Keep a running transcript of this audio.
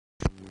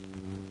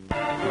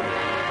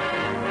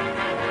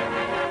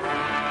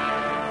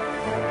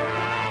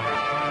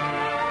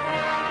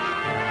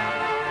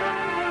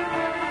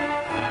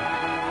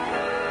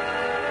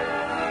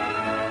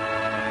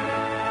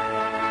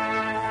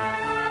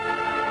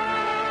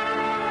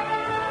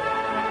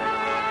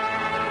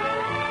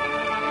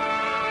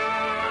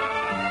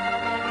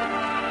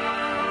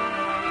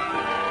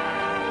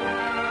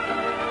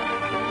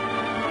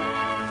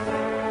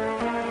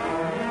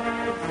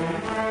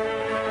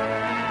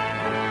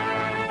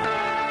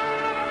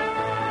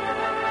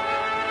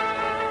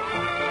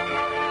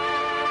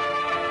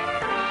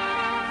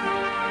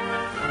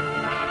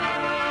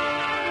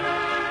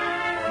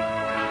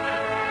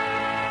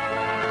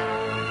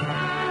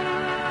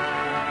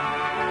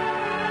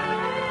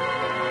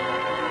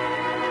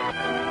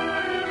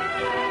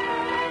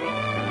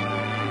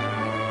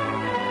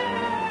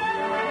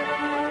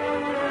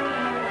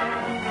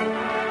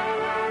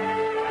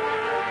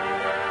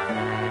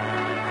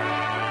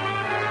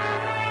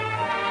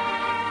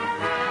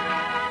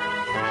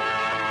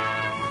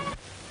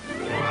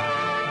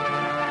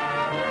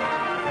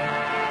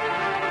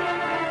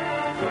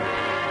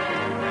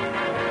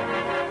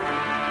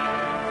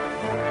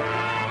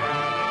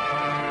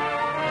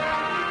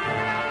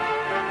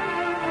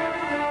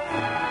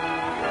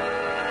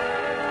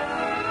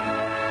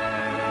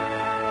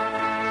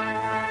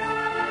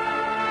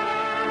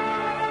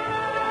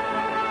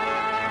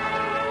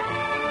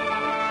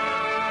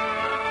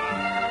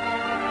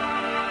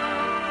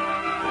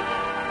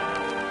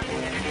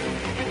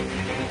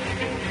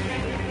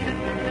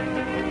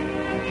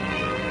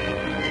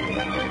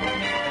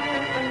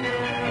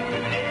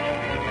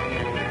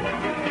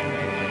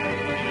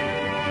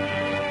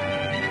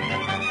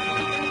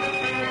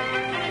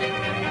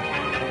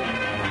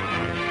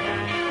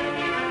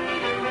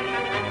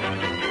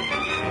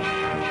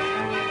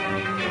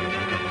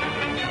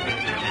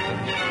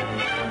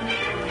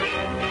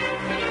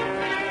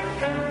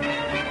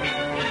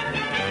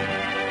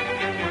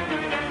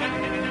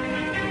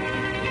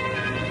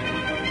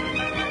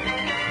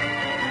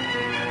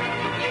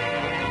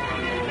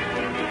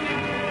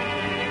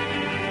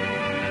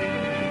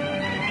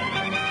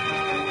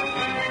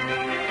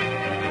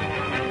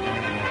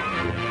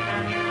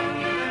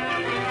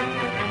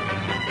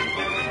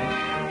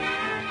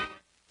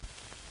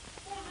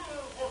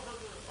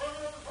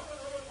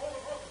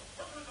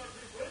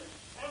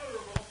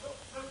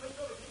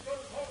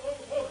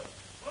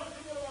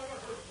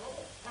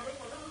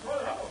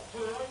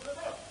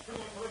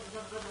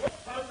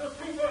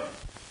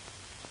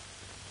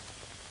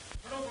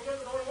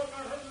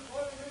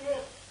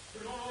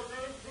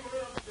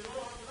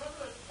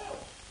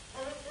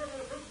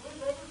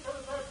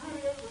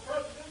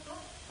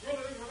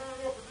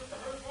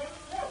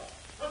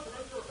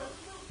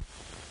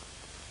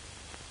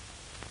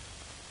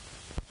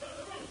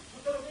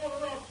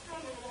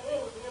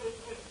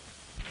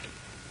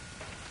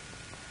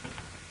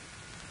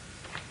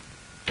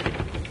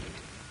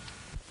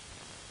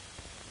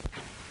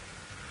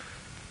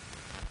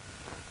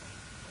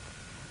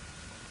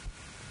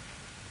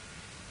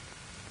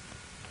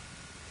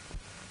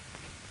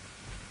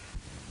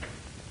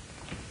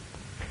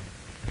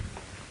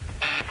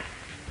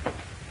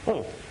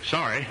Oh,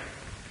 sorry.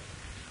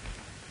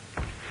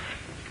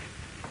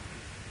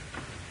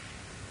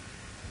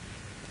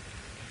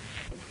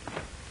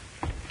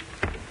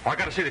 Oh, I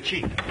got to see the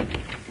chief.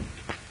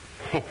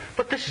 Oh,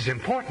 but this is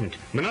important.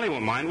 McNeil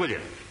won't mind, will you?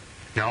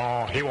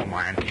 No, he won't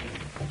mind.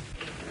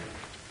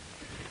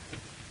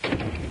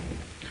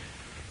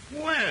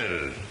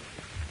 Well,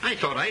 I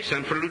thought I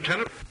sent for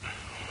Lieutenant.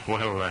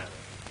 Well,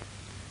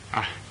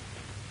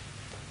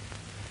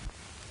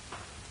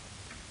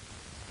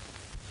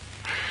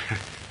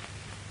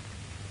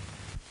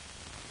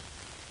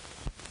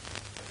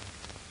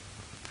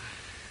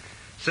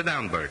 Sit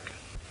down, Burke.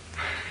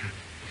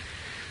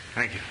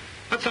 Thank you.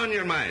 What's on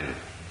your mind?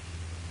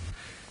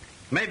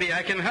 Maybe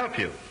I can help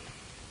you.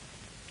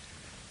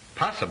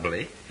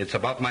 Possibly it's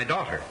about my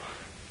daughter.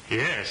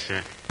 Yes,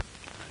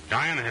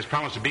 Diana has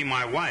promised to be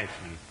my wife,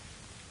 and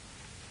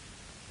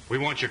we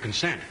want your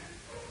consent.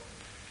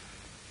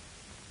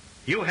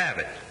 You have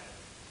it.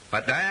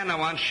 What Diana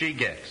wants, she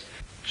gets.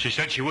 She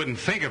said she wouldn't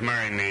think of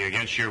marrying me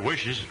against your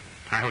wishes.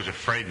 I was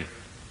afraid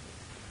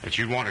that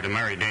you'd want her to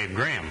marry Dave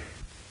Graham.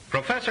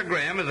 Professor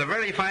Graham is a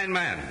very fine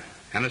man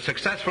and a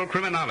successful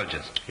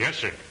criminologist. Yes,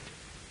 sir.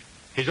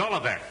 He's all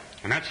of that,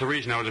 and that's the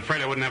reason I was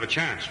afraid I wouldn't have a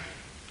chance.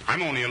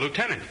 I'm only a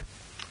lieutenant.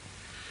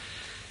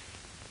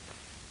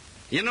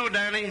 You know,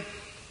 Danny,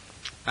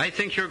 I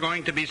think you're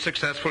going to be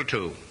successful,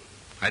 too.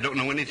 I don't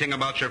know anything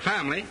about your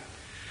family,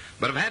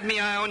 but I've had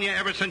me eye on you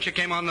ever since you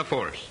came on the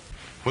force.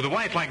 With a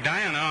wife like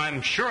Diana,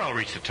 I'm sure I'll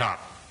reach the top.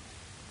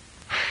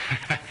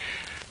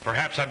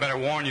 Perhaps I better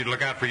warn you to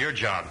look out for your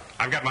job.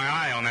 I've got my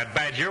eye on that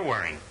badge you're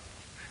wearing.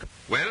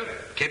 Well,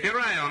 keep your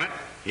eye on it.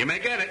 You may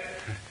get it.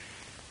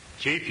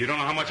 Chief, you don't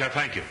know how much I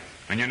thank you,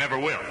 and you never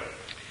will.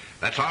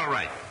 That's all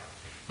right.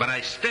 But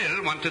I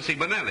still want to see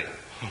Bonelli.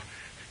 Oh,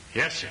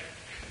 yes, sir.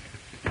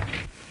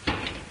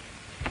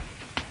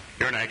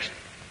 You're next.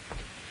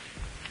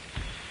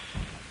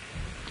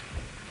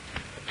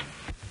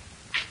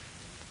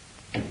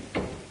 Good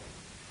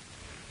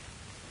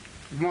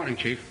morning,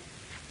 Chief.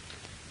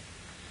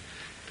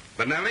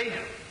 Bonelli,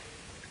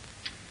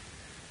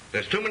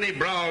 there's too many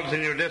brawls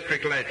in your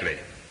district lately.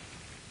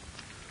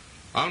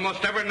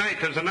 Almost every night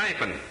there's a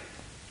knifing.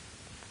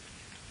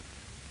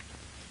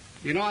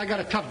 You know, I got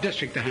a tough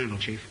district to handle,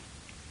 Chief.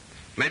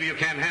 Maybe you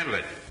can't handle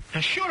it.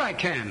 Sure I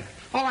can.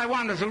 All I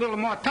want is a little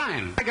more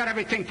time. I got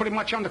everything pretty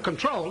much under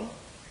control.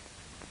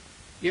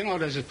 You know,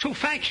 there's two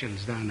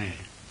factions down there.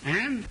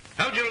 And?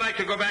 How'd you like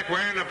to go back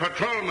wearing a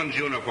patrolman's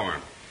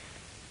uniform?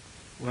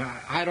 Well,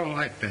 I don't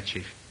like that,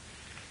 Chief.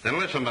 Then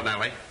listen,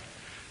 Bonelli.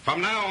 From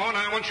now on,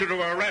 I want you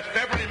to arrest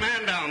every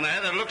man down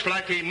there that looks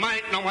like he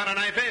might know what a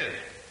knife is.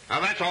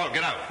 Now, that's all.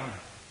 Get out.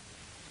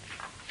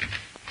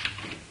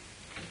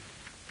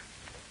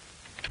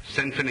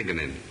 Send Finnegan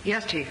in.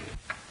 Yes, Chief.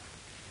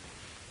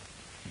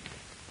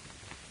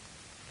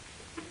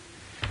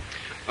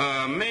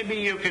 Maybe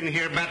you can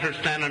hear better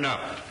standing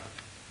up.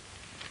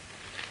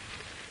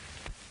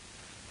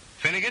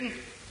 Finnegan,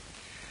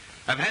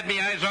 I've had me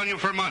eyes on you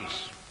for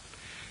months.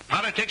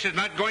 Politics is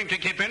not going to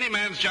keep any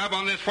man's job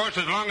on this force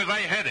as long as I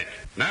head it.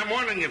 Now, I'm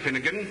warning you,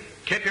 Finnegan.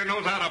 Keep your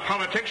nose out of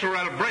politics or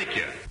I'll break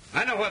you.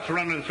 I know what's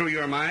running through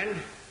your mind.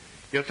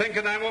 You're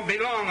thinking I won't be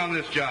long on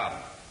this job.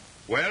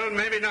 Well,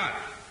 maybe not.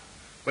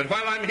 But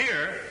while I'm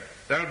here,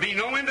 there'll be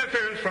no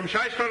interference from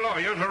shyster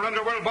lawyers or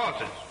underworld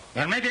bosses.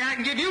 Well, maybe I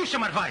can give you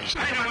some advice.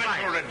 I don't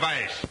want your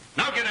advice.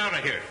 Now get out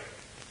of here.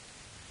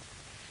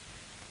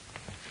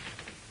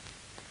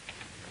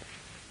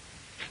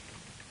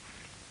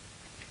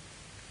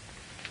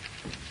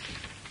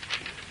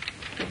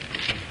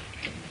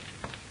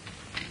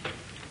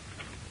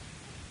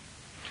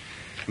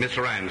 Miss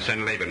Ryan,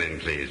 send Laban in,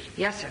 please.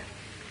 Yes, sir.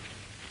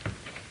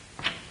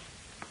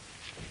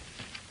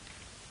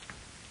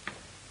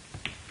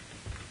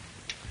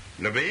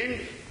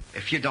 Levine?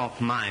 If you don't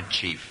mind,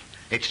 Chief,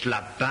 it's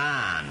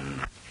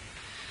Laban.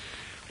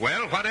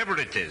 Well, whatever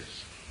it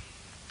is,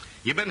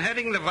 you've been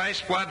heading the vice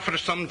squad for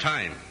some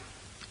time,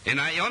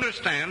 and I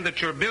understand that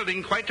you're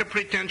building quite a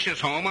pretentious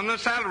home on the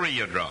salary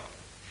you draw.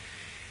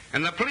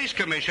 And the police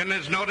commission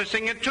is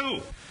noticing it,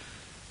 too.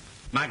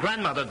 My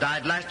grandmother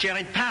died last year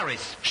in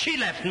Paris. She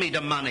left me the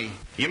money.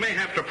 You may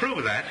have to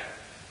prove that.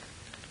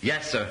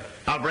 Yes, sir.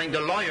 I'll bring the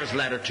lawyer's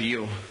letter to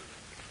you.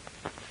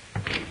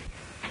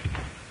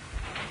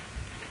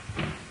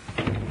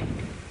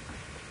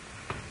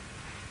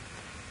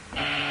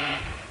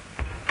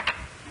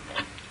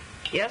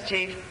 Yes,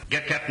 Chief.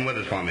 Get Captain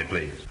Withers for me,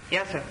 please.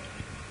 Yes, sir.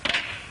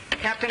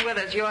 Captain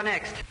Withers, you're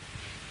next.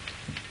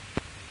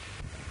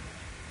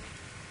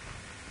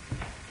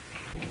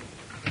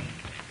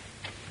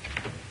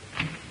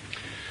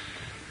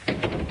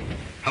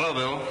 Hello,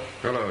 Bill.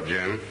 Hello,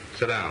 Jim.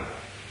 Sit down.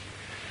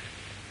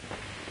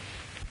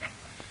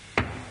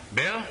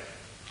 Bill,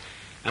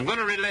 I'm going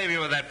to relieve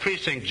you of that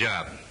precinct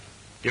job.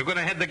 You're going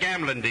to head the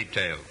gambling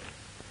detail.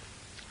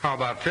 How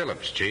about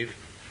Phillips, Chief?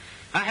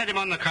 I had him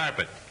on the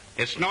carpet.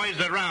 It's noised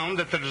around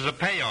that there's a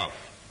payoff.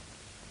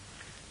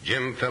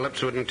 Jim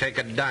Phillips wouldn't take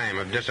a dime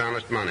of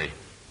dishonest money.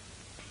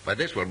 But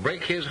this will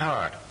break his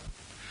heart.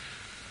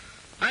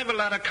 I've a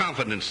lot of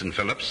confidence in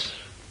Phillips,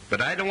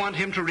 but I don't want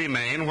him to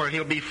remain where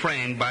he'll be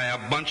framed by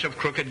a bunch of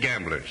crooked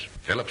gamblers.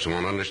 Phillips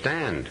won't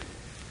understand.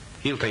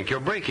 He'll think you're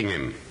breaking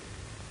him.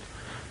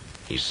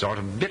 He's sort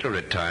of bitter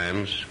at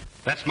times.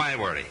 That's my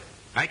worry.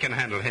 I can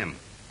handle him.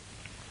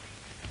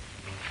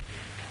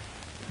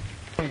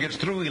 When he gets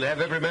through, he'll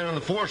have every man on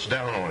the force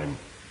down on him.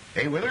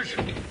 Hey, Withers?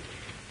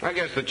 I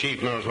guess the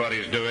chief knows what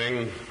he's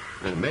doing.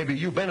 And maybe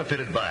you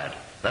benefited by it.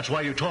 That's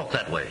why you talk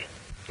that way.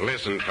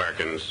 Listen,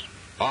 Perkins.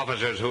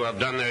 Officers who have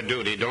done their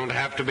duty don't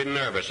have to be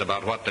nervous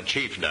about what the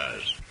chief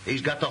does.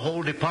 He's got the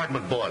whole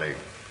department boiling.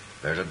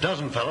 There's a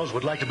dozen fellows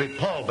would like to be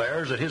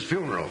pallbearers at his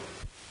funeral.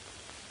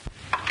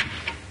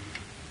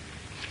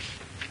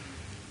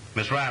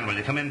 Miss Ryan, will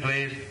you come in,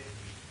 please?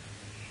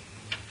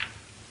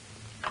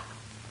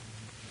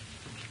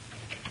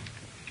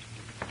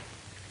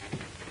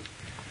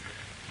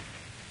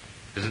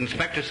 Is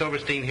Inspector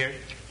Silverstein here?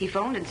 He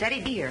phoned and said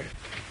he'd be here.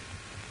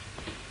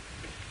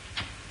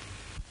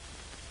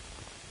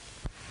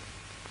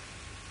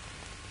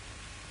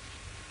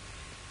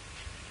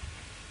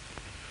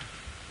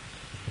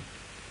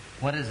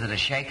 What is it, a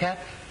shake-up?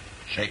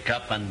 Shake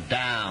up and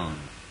down.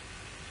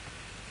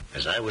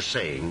 As I was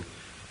saying,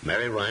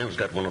 Mary Ryan's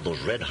got one of those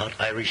red-hot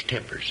Irish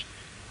tempers.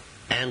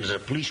 And as a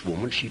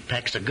policewoman, she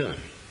packs a gun.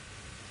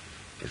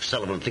 If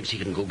Sullivan thinks he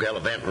can go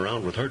gallivanting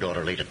around with her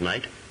daughter late at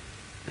night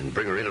and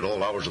bring her in at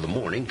all hours of the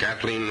morning...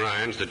 Kathleen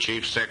Ryan's the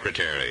chief's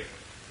secretary.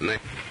 And they...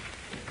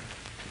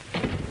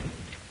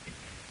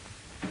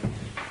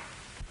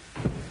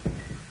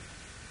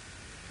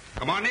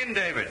 Come on in,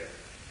 David.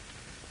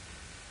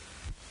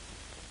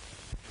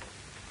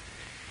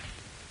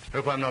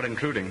 Hope I'm not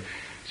intruding.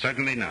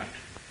 Certainly not.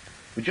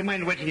 Would you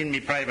mind waiting in my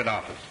private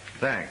office?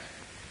 Thanks.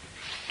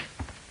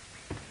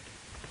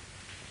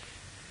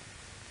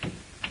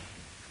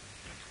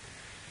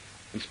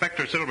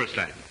 Inspector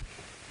Silverstein.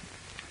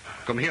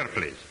 Come here,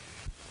 please.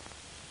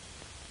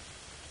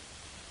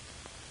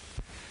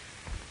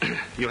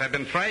 You have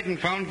been tried and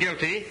found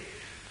guilty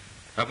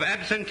of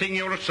absenting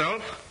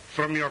yourself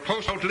from your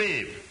post out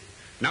leave.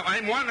 Now,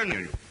 I'm warning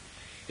you.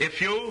 If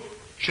you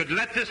should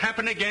let this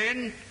happen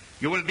again,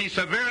 you will be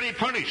severely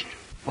punished.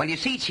 Well, you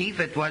see, Chief,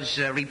 it was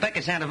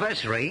Rebecca's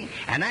anniversary,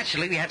 and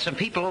actually we had some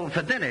people over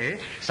for dinner,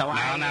 so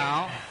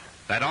Now,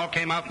 that all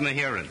came out in the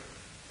hearing.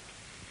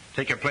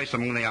 Take your place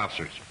among the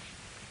officers.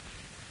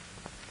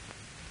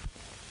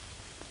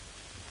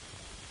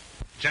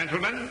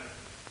 Gentlemen,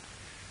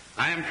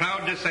 I am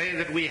proud to say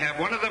that we have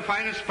one of the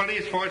finest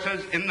police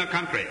forces in the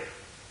country.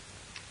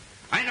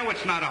 I know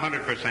it's not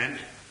 100%,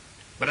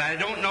 but I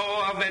don't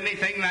know of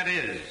anything that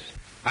is.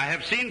 I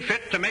have seen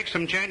fit to make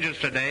some changes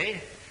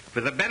today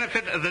for the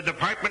benefit of the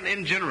department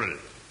in general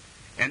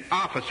and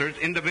officers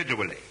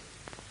individually.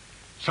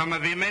 Some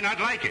of you may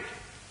not like it.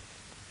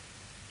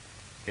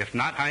 If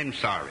not, I'm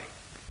sorry.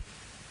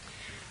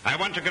 I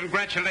want to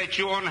congratulate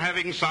you on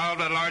having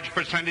solved a large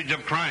percentage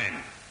of crime.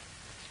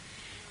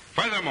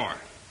 Furthermore,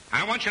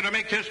 I want you to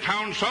make this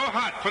town so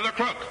hot for the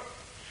crook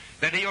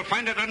that he'll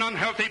find it an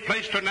unhealthy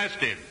place to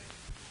nest in.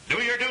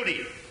 Do your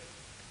duty.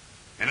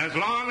 And as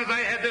long as I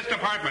head this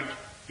department,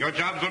 your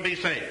jobs will be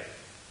safe.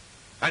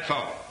 That's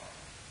all.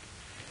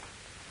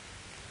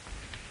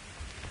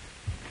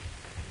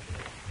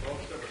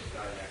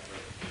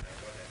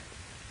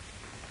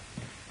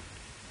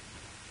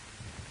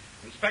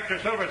 Inspector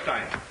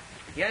Silverstein.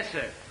 Yes,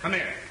 sir. Come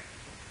here.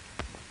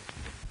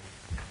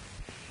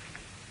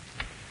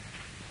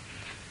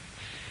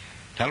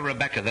 Tell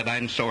Rebecca that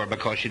I'm sore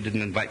because she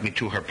didn't invite me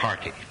to her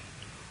party.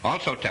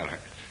 Also tell her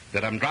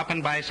that I'm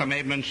dropping by some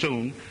evening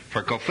soon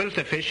for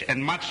gefilte fish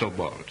and matzo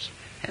balls.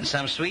 And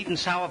some sweet and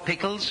sour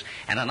pickles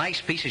and a nice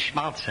piece of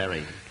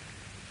schmaltz-herring.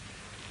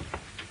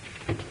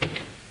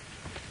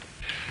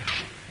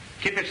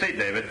 Keep your seat,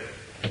 David.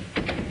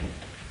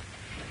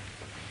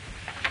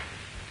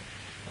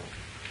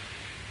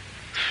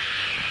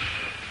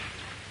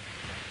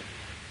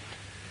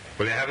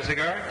 Will you have a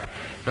cigar?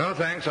 No,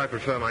 thanks. I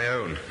prefer my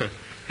own.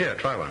 Here,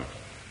 try one.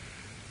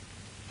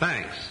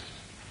 Thanks.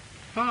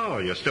 Oh,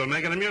 you're still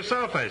making them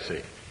yourself, I see.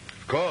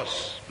 Of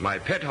course, my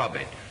pet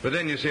hobby. But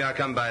then, you see, I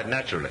come by it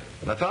naturally.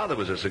 My father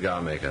was a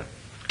cigar maker.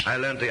 I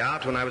learned the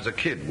art when I was a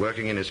kid,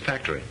 working in his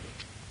factory.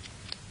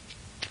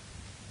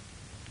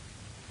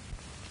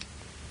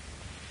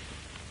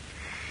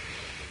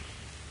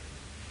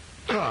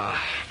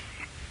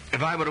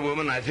 If I were a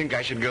woman, I think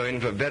I should go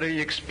in for very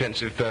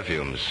expensive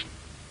perfumes.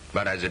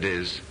 But as it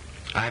is,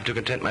 I have to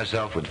content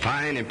myself with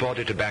fine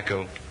imported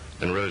tobacco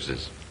and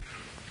roses.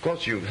 Of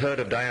course, you've heard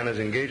of Diana's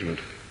engagement.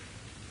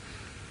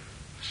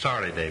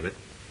 Sorry, David.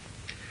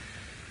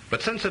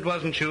 But since it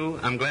wasn't you,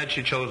 I'm glad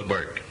she chose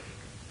Burke.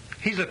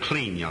 He's a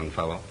clean young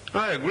fellow.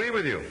 I agree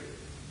with you.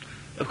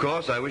 Of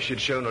course, I wish you'd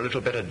shown a little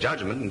better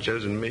judgment and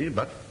chosen me,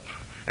 but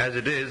as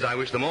it is, I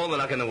wish them all the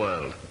luck in the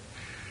world.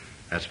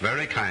 That's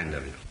very kind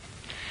of you.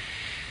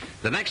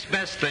 The next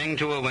best thing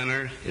to a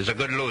winner is a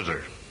good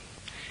loser.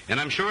 And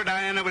I'm sure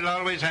Diana will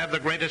always have the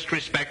greatest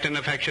respect and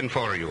affection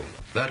for you.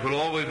 That will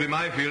always be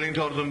my feeling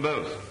towards them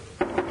both.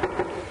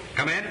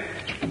 Come in.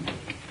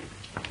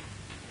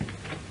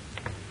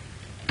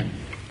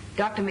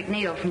 Dr.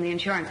 McNeil from the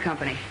insurance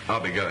company. I'll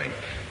be going.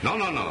 No.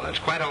 That's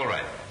quite all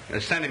right.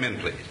 Send him in,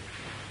 please.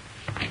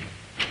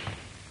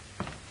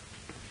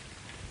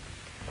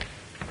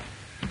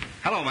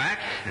 Hello, Mac.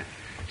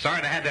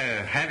 Sorry I had to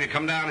have you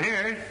come down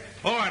here.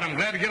 All right, I'm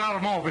glad to get out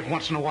of Malvik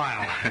once in a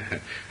while.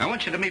 I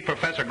want you to meet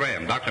Professor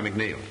Graham, Dr.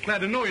 McNeil.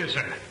 Glad to know you,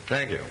 sir.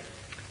 Thank you.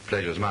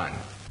 Pleasure's mine.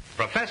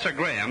 Professor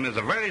Graham is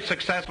a very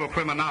successful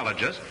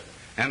criminologist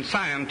and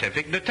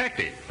scientific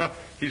detective.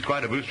 He's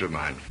quite a booster of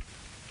mine.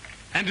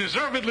 And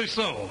deservedly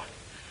so.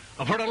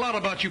 I've heard a lot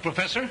about you,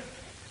 Professor.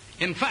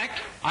 In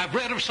fact, I've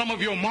read of some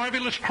of your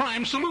marvelous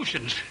crime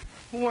solutions.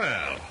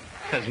 Well,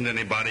 hasn't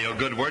anybody a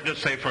good word to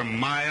say for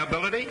my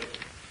ability?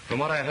 From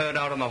what I heard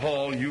out in the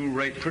hall, you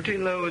rate pretty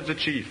low as the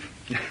chief.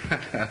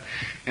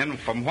 And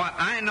from what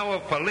I know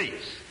of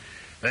police,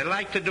 they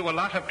like to do a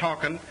lot of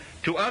talking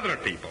to other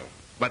people,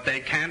 but they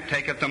can't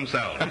take it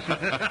themselves.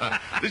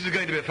 This is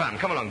going to be fun.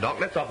 Come along, Doc.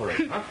 Let's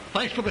operate. Huh?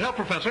 Thanks for the help,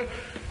 Professor.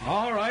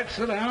 All right,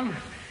 sit down.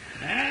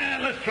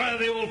 And let's try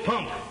the old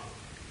pump.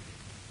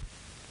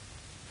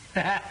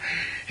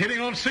 Hitting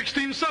on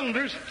 16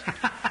 cylinders.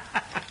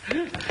 All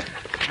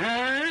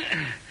right.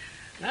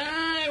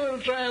 I will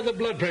try the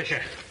blood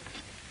pressure.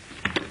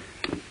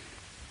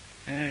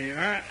 There you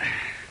are.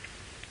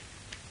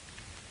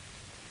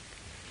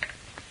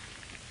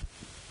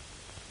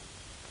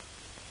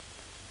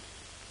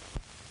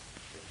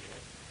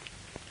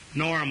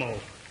 Normal.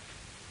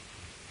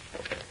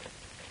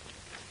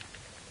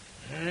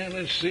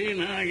 Let's see.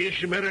 Now, I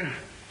guess you better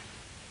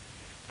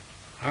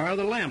hire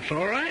the lamps,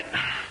 all right?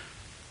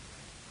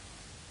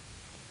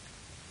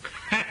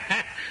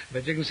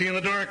 Bet you can see in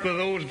the dark with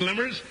those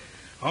glimmers.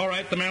 All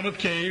right, the Mammoth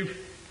Cave.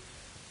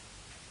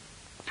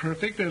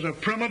 Perfect as a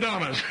prima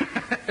donna's. All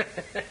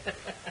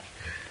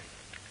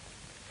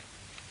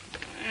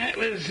right,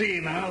 let's see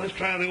now. Let's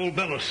try the old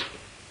bellows.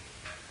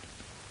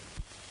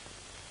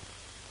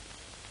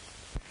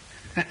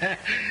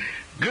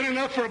 Good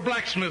enough for a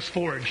blacksmith's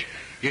forge.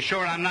 You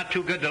sure I'm not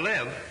too good to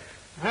live?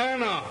 I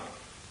don't know.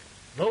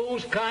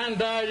 Those kind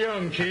die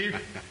young, Chief.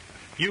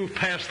 You've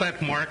passed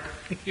that mark.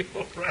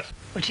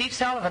 Well, Chief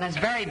Sullivan is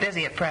very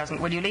busy at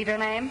present. Will you leave your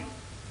name?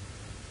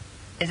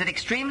 Is it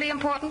extremely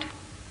important?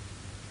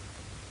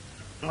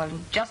 Well,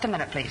 just a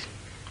minute, please.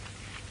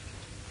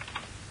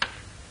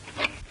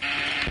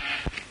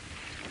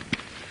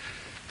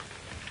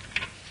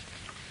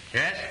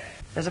 Yes?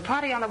 There's a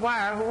party on the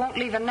wire who won't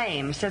leave a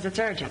name. Says it's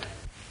urgent.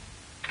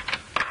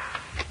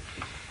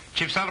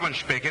 Chief Sullivan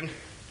speaking.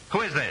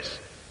 Who is this?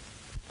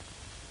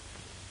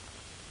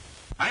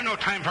 I no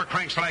time for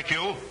cranks like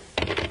you.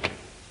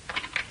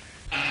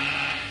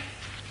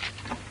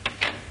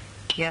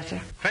 Yes,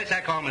 sir. Trace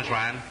that call, Miss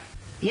Ryan.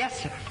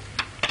 Yes, sir.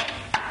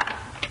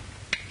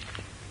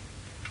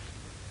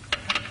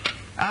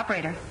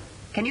 Operator,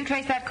 can you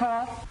trace that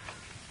call?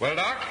 Well,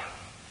 Doc,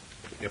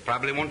 you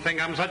probably won't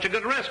think I'm such a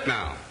good risk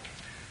now.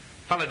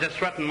 Fella just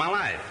threatened my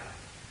life.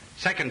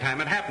 Second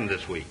time it happened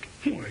this week.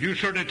 Well, you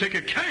certainly take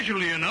it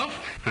casually enough.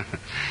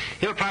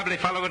 He'll probably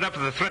follow it up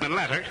with a threatening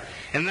letter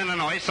and then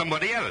annoy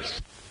somebody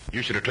else.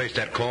 You should have traced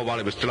that call while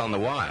he was still on the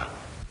wire.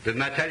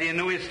 Didn't I tell you he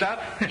knew his stuff?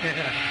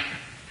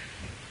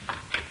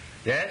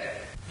 Yes?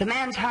 The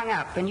man's hung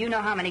up, and you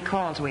know how many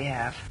calls we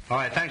have. All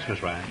right, thanks,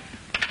 Miss Ryan.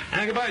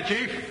 And goodbye,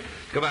 Chief.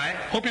 Goodbye.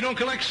 Hope you don't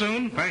collect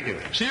soon. Thank you.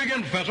 See you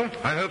again, Professor.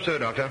 I hope so,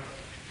 Doctor.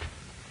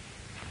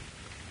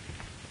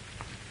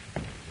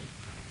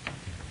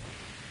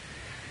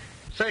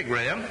 Say,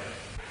 Graham,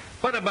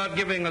 what about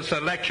giving us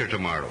a lecture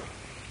tomorrow?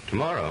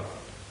 Tomorrow?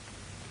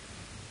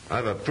 I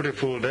have a pretty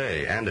full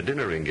day and a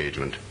dinner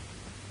engagement.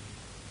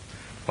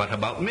 What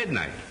about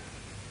midnight?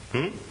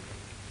 Do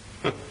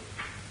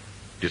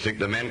you think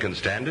the men can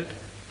stand it?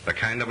 The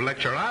kind of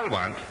lecture I'll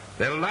want,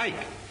 they'll like.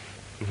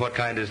 What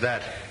kind is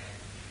that?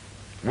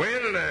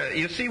 Well,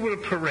 you see, we'll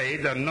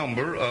parade a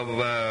number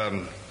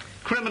of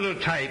criminal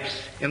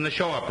types in the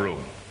show-up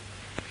room.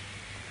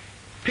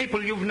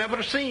 People you've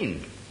never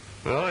seen.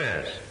 Oh,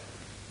 yes.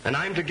 And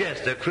I'm to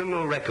guess their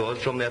criminal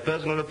records from their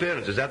personal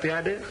appearance. Is that the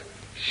idea?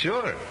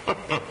 Sure.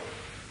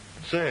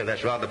 Say,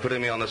 that's rather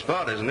putting me on the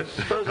spot, isn't it?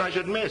 Suppose I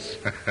should miss.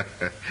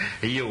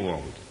 You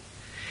won't.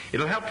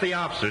 It'll help the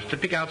officers to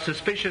pick out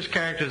suspicious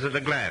characters at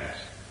a glance.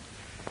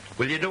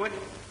 Will you do it?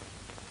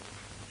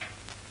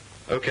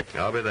 Okay,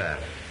 I'll be there.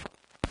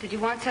 Did you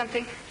want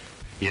something?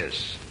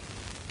 Yes.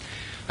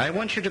 I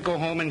want you to go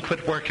home and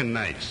quit working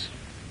nights.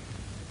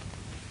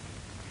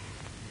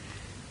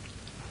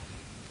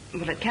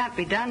 Well, it can't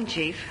be done,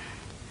 Chief.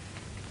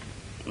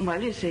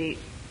 Well, you see,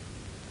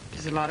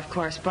 there's a lot of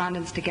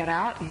correspondence to get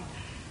out and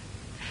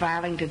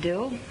filing to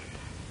do.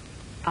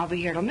 I'll be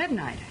here till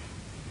midnight.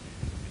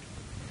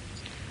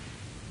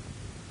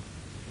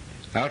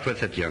 Out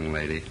with it, young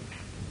lady.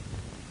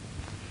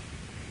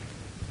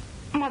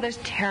 Mother's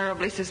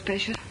terribly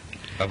suspicious.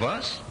 Of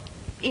us?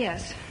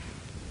 Yes.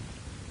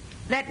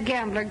 That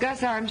gambler,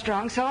 Gus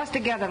Armstrong, saw us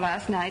together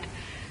last night,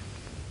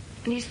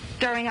 and he's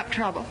stirring up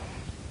trouble.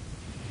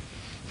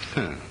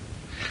 Huh.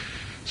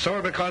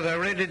 Sore because I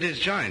raided his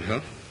joint, huh?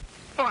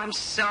 Oh, I'm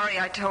sorry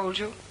I told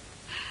you.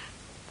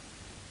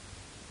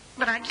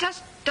 But I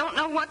just don't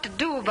know what to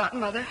do about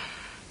Mother.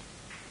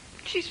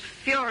 She's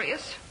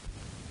furious.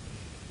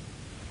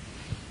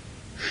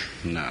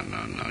 No.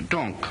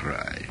 Don't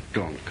cry.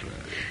 Don't cry.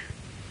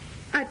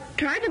 I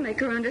tried to make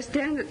her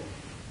understand that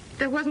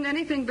there wasn't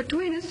anything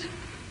between us.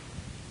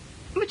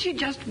 But she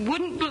just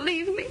wouldn't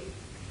believe me.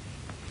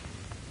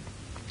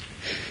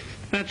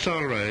 That's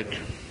all right.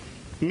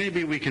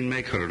 Maybe we can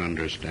make her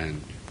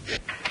understand.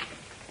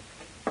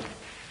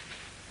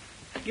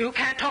 You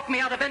can't talk me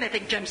out of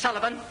anything, Jim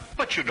Sullivan.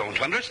 But you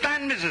don't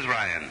understand, Mrs.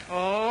 Ryan.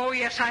 Oh,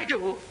 yes, I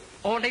do.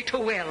 Only too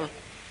well.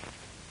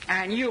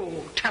 And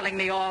you telling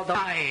me all the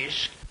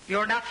lies.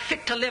 You're not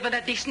fit to live in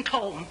a decent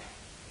home.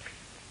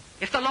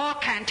 If the law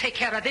can't take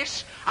care of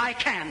this, I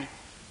can.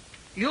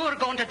 You're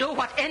going to do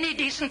what any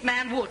decent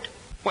man would.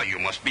 Why, you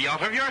must be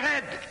out of your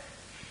head.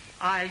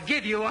 I'll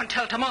give you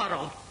until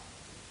tomorrow.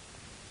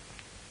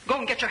 Go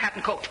and get your hat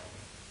and coat.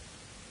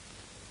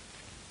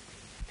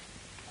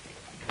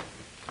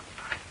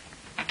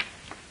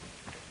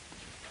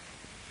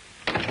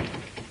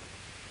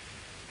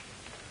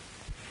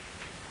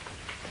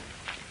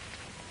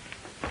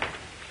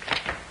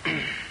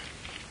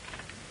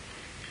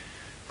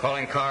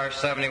 Calling car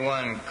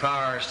 71,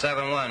 car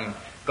 71.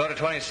 Go to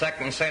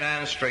 22nd and St.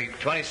 Anne Street.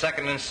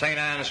 22nd and St.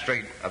 Anne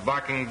Street. A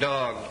barking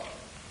dog.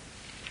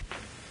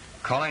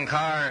 Calling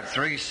car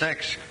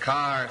 36,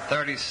 car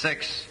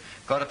 36.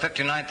 Go to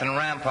 59th and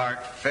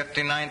Rampart.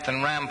 59th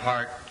and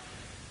Rampart.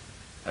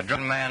 A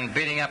drunken man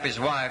beating up his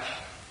wife.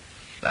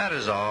 That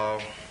is all.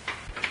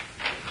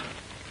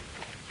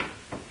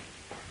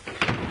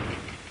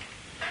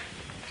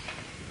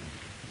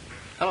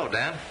 Hello,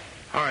 Dan.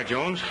 All right,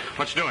 Jones.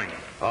 What's doing?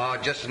 Oh,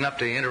 just enough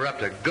to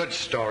interrupt a good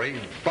story.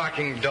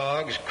 Barking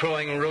dogs,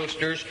 crowing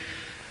roosters,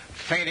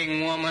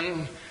 fainting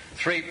woman,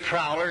 3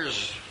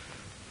 prowlers,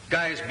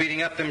 guys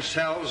beating up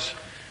themselves,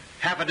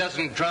 half a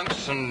dozen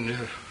drunks, and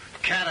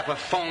cat up a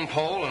phone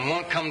pole and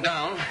won't come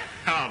down.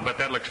 Oh, but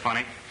that looks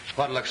funny.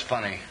 What looks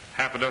funny?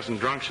 Half a dozen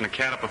drunks and a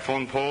cat up a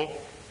phone pole.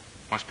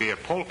 Must be a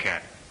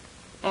polecat.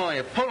 Oh,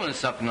 you're pulling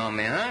something on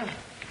me, huh?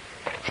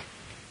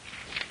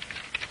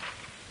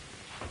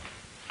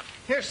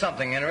 Here's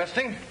something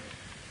interesting.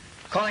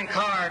 Calling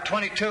car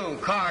 22,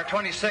 car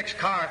 26,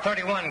 car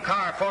 31,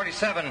 car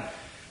 47.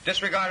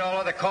 Disregard all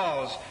other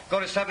calls. Go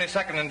to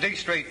 72nd and D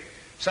Street,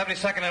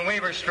 72nd and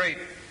Weaver Street.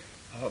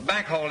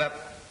 Bank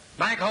holdup.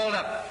 Bank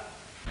holdup.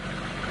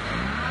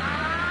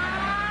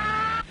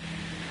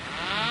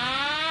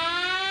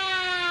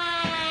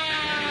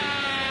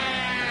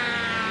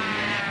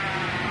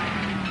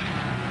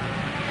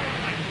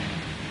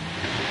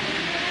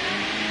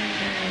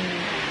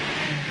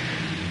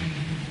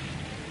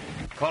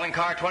 Calling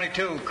car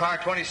 22, car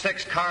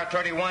 26, car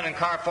 31, and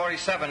car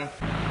 47.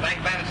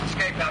 Bank bandits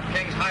escaped out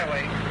Kings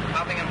Highway,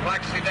 hopping in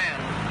black sedan.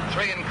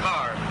 3 in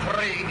car,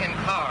 3 in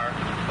car.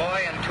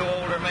 Boy and 2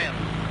 older men.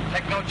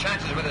 Take no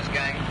chances with this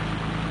gang.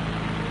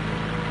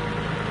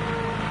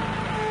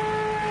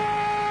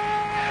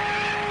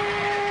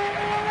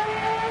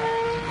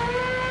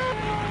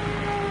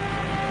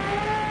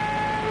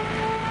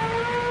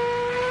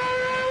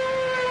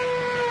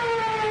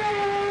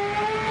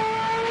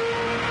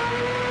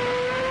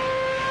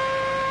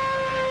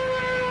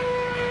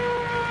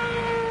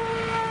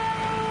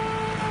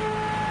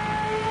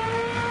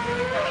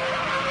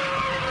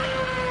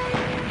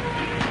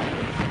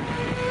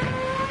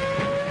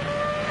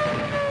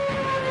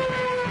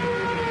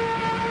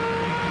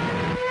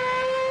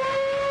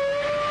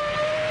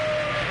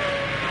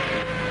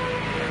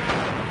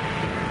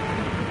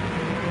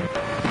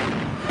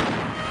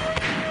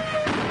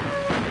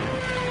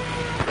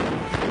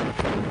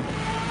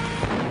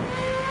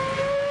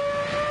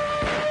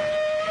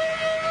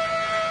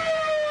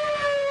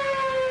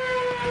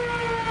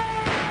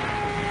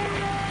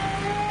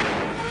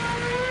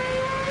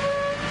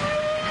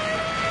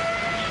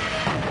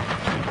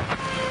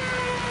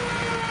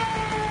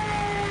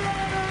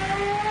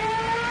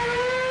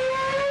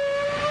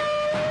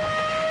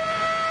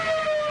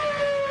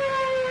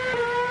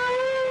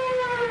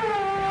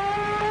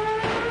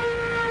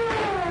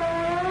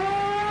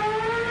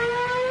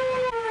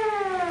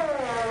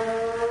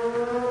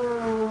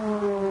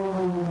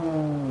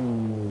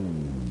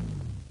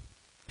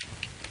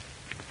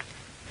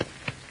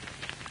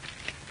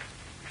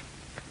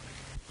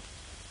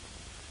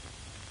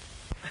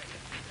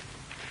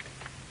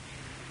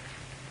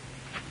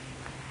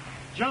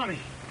 Johnny.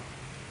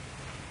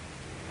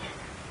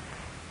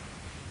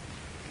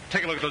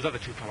 Take a look at those other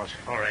 2 fellows.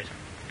 All right.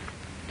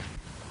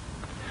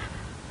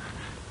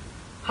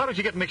 How did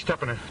you get mixed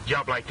up in a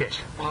job like this?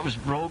 Well, I was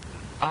broke,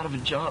 out of a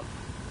job.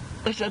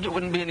 They said there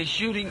wouldn't be any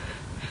shooting.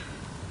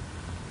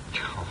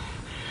 Oh.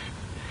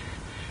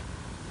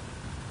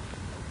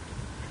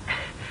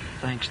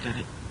 Thanks,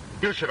 Denny.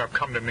 You should have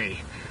come to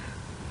me.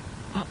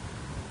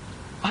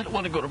 I don't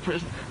want to go to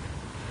prison.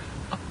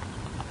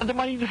 They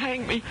might even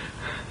hang me.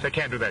 They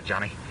can't do that,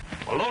 Johnny.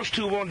 Well, those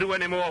 2 won't do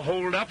any more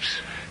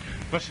hold-ups.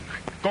 Listen,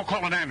 go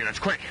call an ambulance,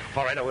 quick.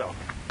 All right, I will.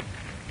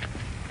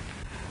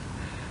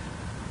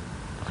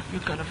 I feel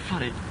kind of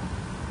funny.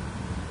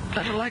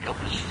 Kind of like I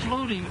was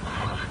floating.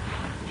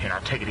 Here, now,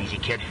 take it easy,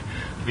 kid.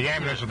 The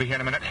ambulance will be here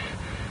in a minute.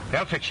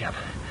 They'll fix you up.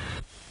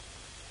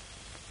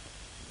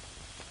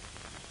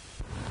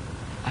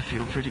 I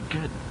feel pretty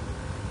good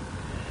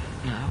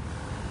now.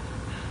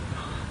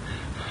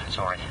 It's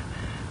all right.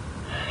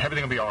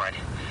 Everything will be all right.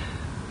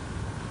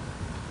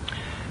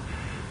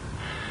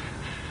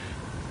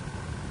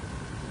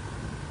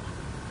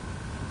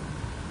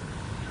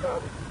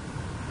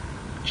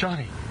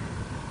 Johnny.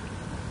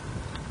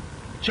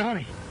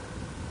 Johnny.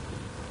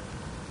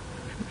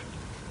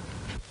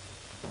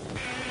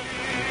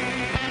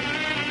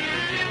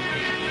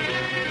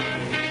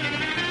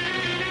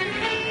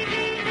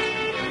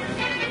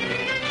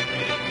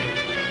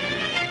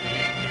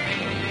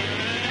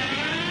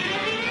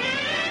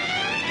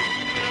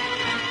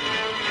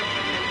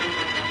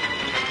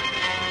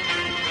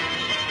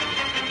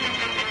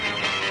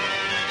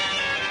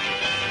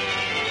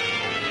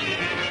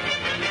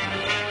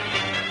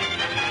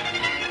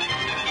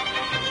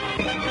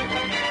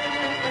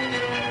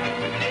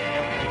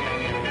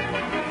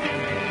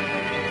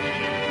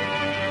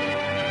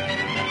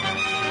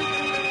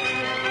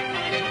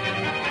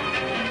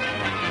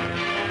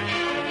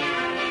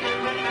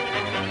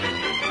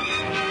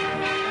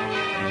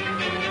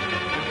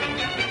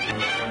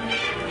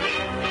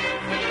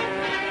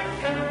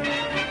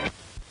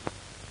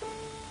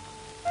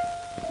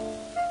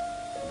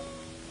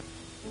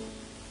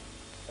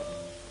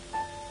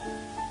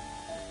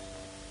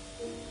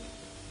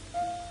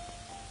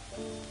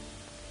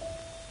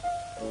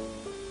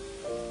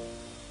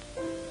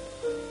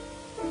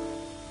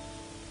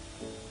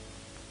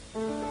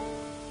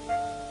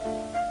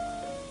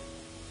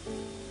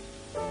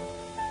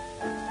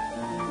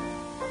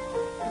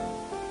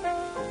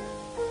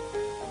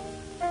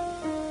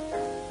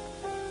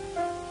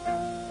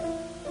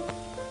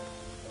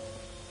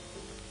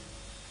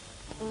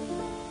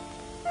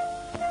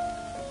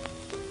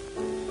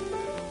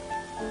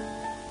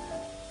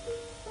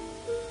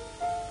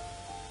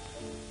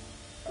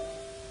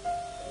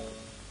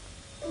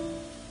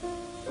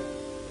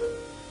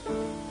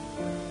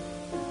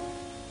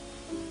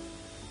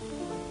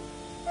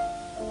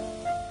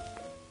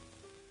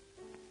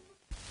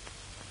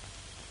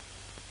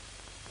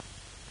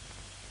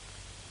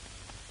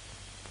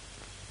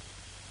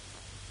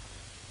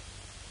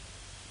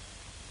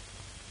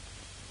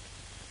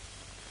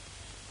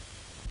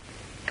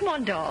 Come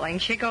on, darling,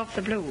 shake off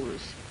the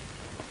blues.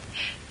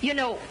 You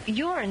know,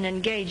 you're an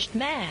engaged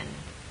man.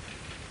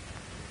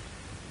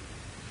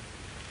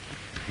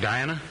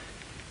 Diana,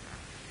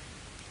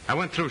 I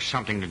went through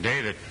something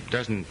today that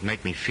doesn't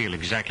make me feel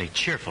exactly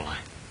cheerful.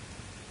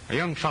 A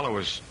young fellow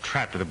was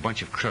trapped with a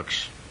bunch of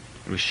crooks.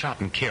 He was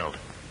shot and killed.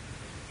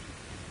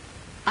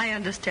 I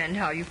understand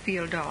how you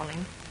feel,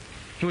 darling.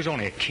 He was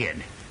only a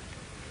kid.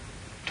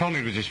 Told me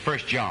it was his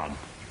first job,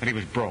 that he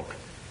was broke.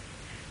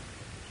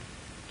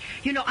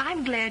 You know,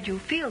 I'm glad you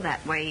feel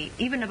that way,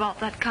 even about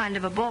that kind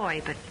of a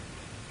boy,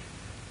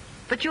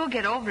 but you'll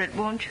get over it,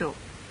 won't you?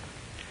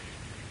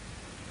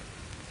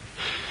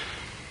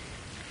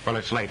 Well,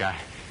 it's late.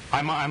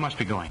 I must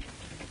be going.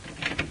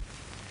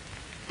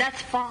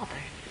 That's Father.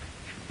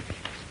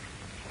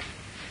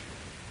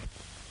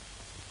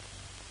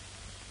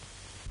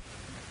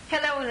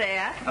 Hello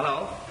there.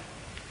 Hello.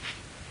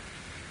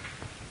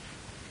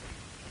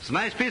 It's a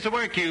nice piece of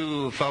work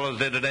you fellows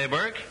did today,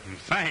 Burke.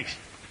 Thanks.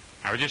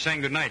 I was just saying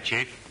good night,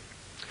 Chief.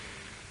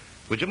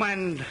 Would you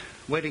mind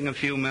waiting a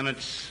few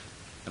minutes?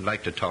 I'd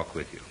like to talk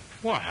with you.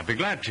 What? I'd be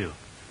glad to.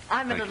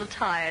 I'm a little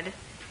tired.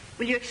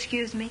 Will you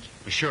excuse me?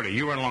 Surely.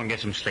 You run along and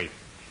get some sleep.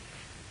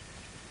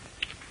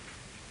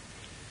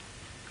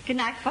 Good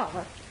night,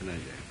 Father. Good night,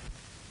 Jane.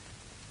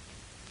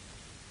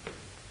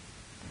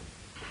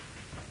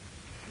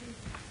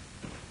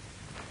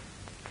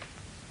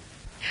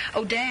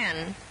 Oh,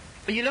 Dan,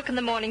 will you look in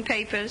the morning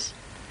papers?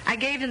 I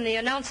gave them the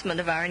announcement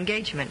of our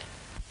engagement.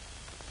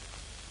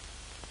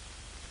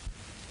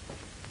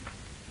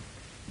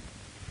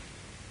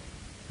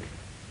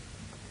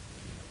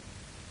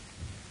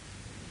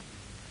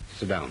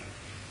 Sit down.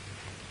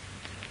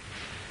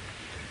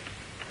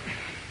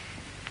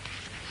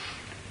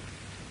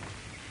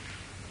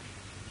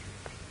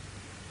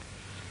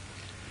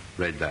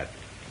 Read that.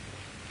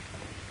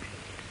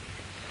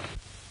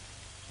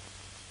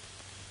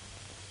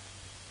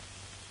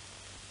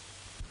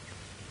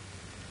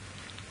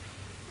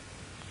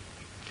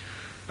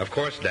 Of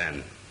course,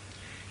 Dan,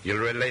 you'll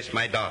release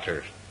my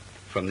daughter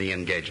from the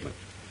engagement.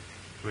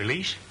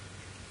 Release?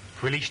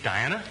 Release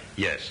Diana?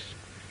 Yes.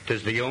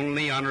 'Tis the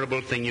only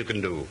honorable thing you can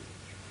do.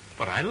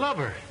 But I love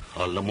her.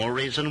 All the more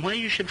reason why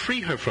you should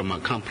free her from a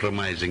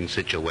compromising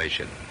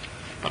situation.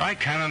 But I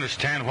can't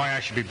understand why I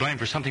should be blamed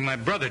for something my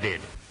brother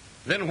did.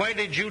 Then why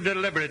did you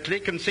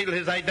deliberately conceal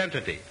his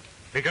identity?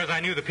 Because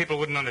I knew the people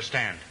wouldn't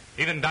understand.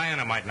 Even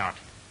Diana might not.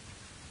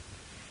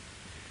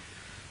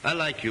 I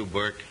like you,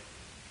 Burke.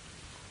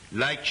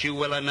 Liked you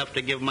well enough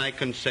to give my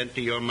consent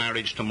to your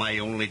marriage to my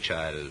only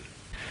child.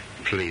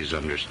 Please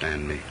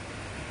understand me.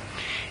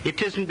 It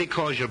isn't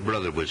because your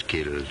brother was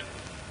killed.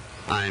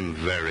 I'm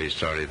very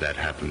sorry that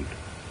happened.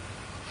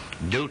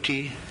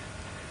 Duty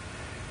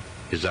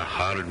is a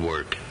hard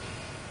work.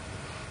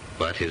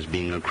 But his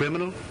being a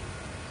criminal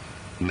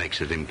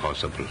makes it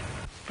impossible.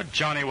 But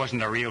Johnny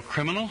wasn't a real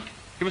criminal.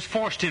 He was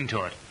forced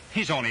into it.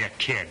 He's only a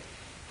kid.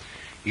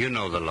 You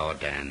know the law,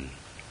 Dan.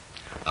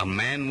 A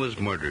man was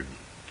murdered,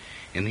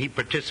 and he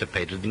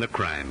participated in the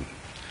crime.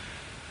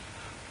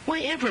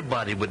 Why,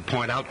 everybody would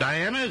point out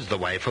Diana as the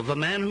wife of a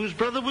man whose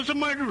brother was a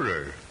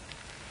murderer.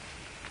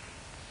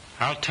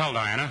 I'll tell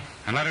Diana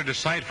and let her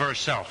decide for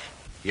herself.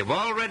 You've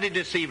already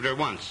deceived her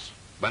once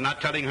by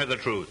not telling her the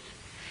truth.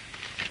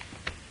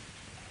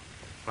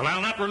 Well,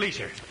 I'll not release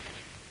her.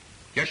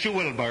 Yes, you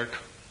will, Burke.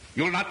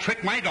 You'll not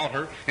trick my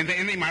daughter into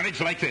any marriage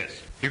like this.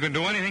 You can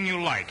do anything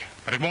you like,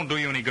 but it won't do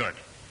you any good.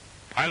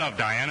 I love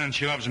Diana, and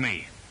she loves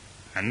me.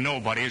 And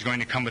nobody is going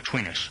to come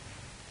between us.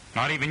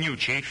 Not even you,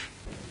 Chief.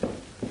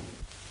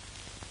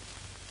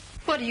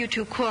 What are you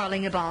two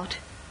quarreling about?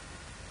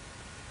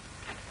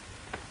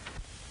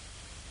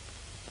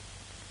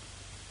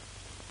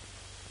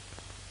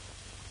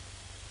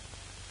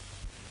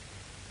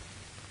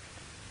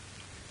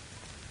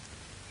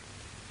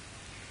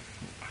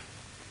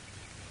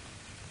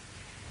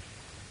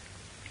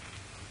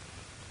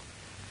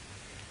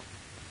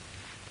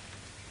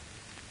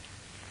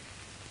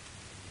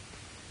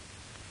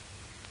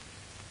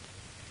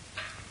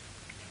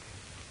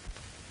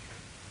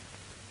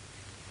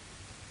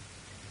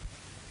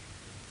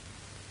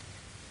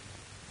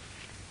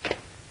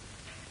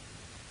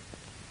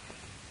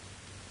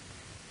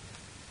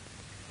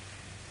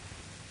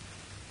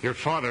 Your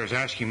father is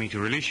asking me to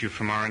release you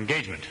from our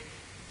engagement.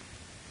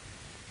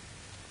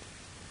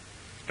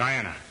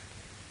 Diana,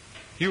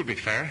 you'll be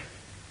fair.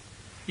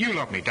 You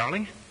love me,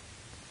 darling.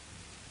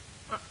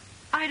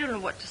 I don't know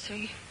what to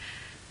say.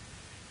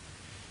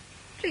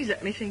 Please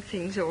let me think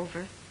things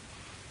over.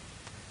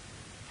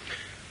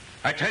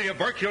 I tell you,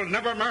 Burke, you'll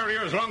never marry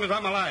her as long as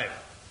I'm alive.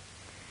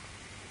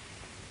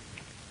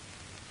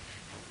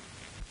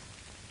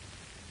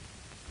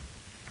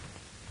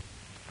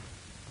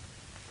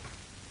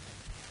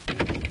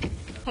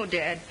 Oh,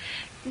 Dad.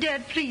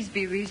 Dad, please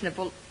be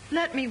reasonable.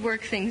 Let me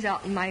work things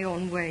out in my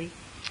own way.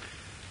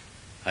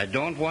 I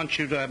don't want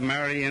you to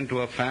marry into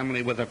a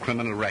family with a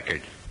criminal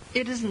record.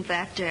 It isn't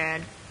that,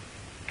 Dad.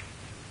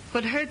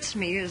 What hurts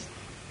me is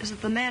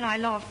that the man I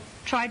love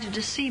tried to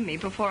deceive me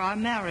before our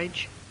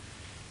marriage.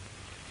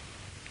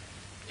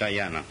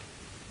 Diana,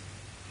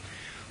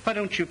 why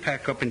don't you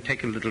pack up and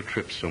take a little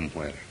trip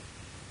somewhere?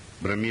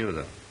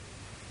 Bermuda,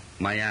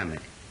 Miami,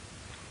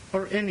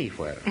 or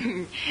anywhere.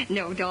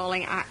 No,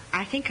 darling,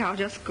 I think I'll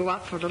just go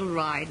out for a little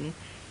ride, and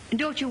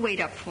don't you wait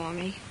up for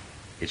me.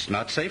 It's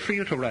not safe for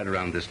you to ride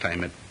around this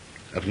time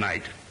of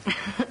night.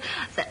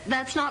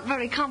 That's not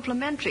very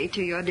complimentary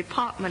to your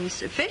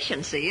department's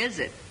efficiency, is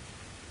it?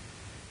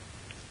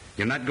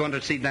 You're not going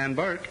to see Dan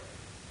Burke?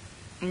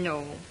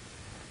 No.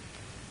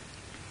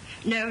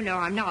 No,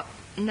 I'm not.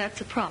 And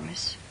that's a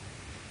promise.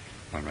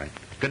 All right.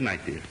 Good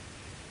night, dear.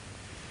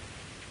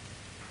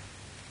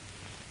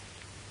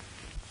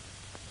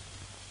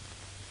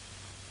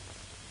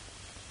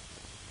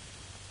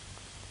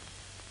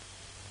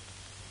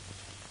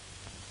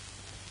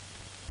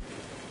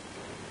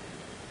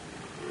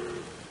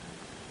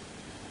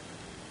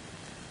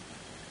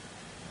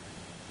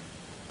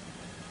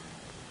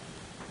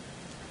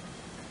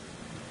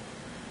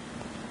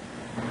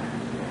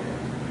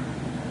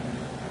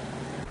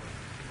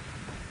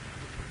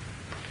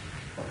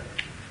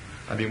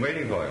 I've been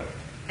waiting for you.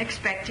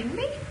 Expecting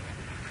me?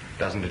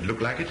 Doesn't it look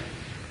like it?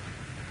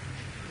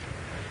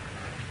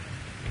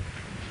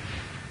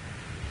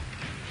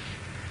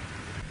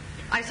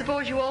 I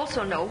suppose you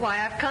also know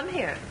why I've come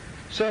here.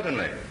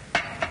 Certainly.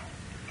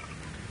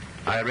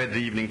 I read the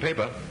evening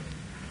paper.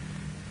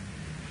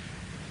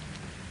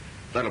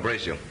 That'll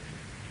brace you.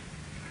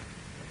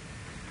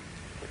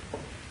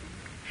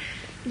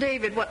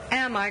 David, what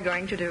am I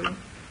going to do?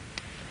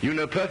 You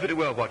know perfectly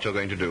well what you're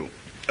going to do.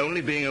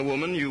 Only being a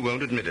woman, you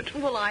won't admit it.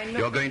 Well, I know.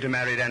 You're going to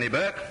marry Danny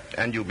Burke,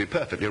 and you'll be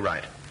perfectly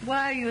right.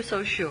 Why are you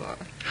so sure?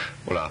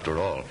 Well, after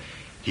all,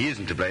 he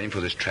isn't to blame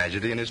for this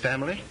tragedy in his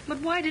family.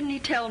 But why didn't he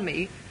tell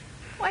me?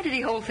 Why did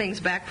he hold things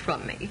back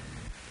from me?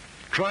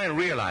 Try and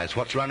realize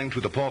what's running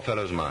through the poor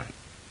fellow's mind.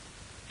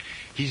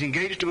 He's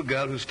engaged to a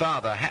girl whose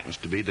father happens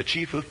to be the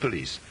chief of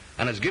police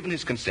and has given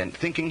his consent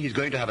thinking he's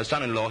going to have a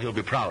son-in-law he'll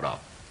be proud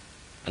of.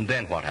 And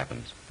then what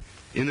happens?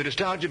 In the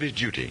discharge of his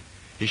duty,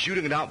 he's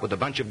shooting it out with a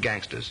bunch of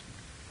gangsters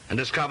and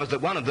discovers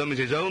that one of them is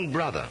his own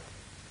brother.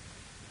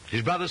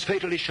 His brother's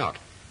fatally shot,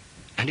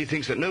 and he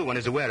thinks that no one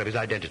is aware of his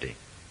identity.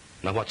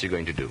 Now, what's he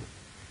going to do?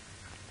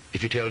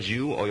 If he tells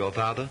you or your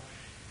father,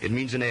 it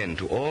means an end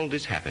to all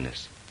this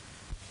happiness.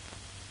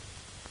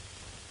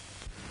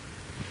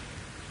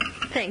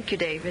 Thank you,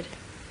 David.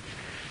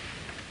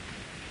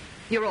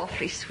 You're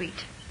awfully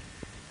sweet.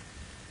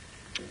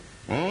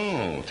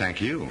 Oh,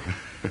 thank you.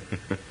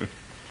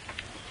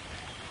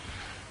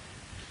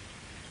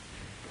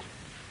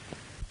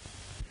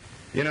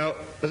 You know,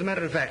 as a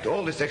matter of fact,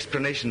 all this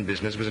explanation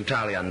business was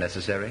entirely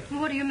unnecessary.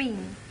 What do you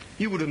mean?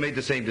 You would have made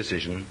the same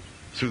decision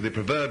through the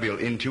proverbial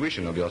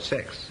intuition of your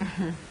sex.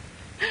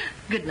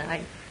 Good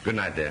night. Good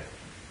night, dear.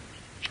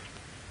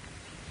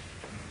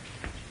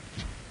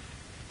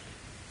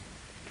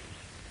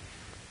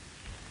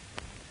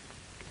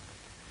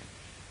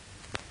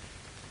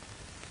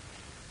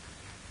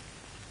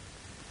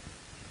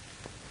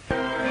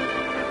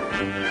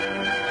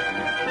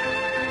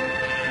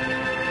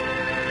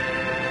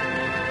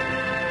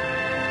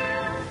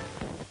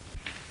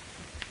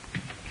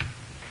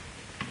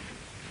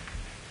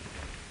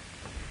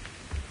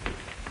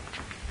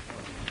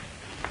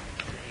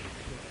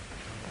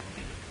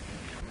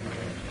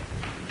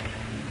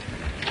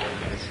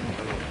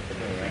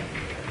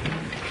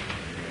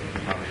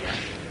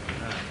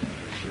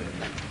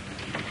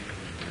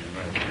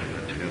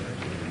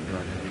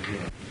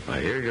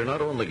 I hear you're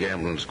not on the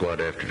gambling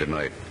squad after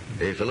tonight.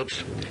 Hey,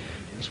 Phillips?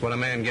 That's what a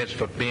man gets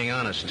for being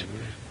honest.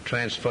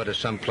 Transferred to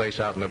someplace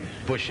out in the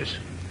bushes.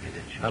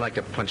 I'd like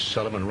to punch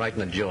Sullivan right in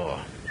the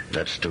jaw.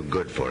 That's too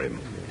good for him.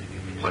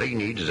 What he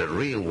needs is a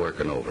real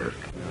working over.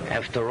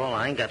 After all,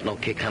 I ain't got no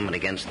kick coming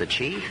against the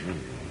chief,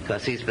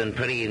 because he's been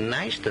pretty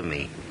nice to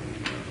me.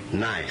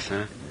 Nice,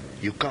 huh?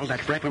 You call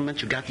that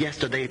reprimand you got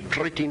yesterday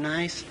pretty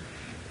nice?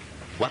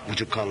 What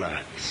would you call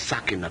a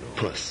sock in a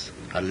puss?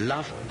 A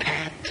love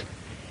pat?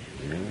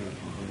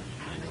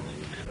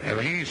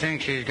 If he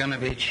thinks he's going to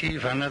be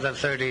chief another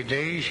 30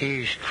 days,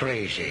 he's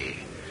crazy.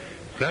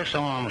 Gus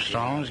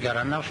Armstrong's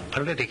got enough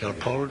political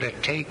pull to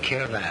take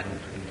care of that.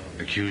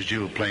 Accused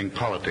you of playing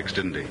politics,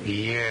 didn't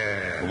he?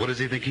 Yeah. Well, what does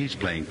he think he's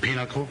playing?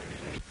 Pinochle?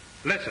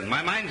 Listen,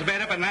 my mind's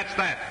made up, and that's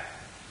that.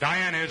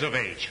 Diana is of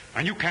age,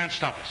 and you can't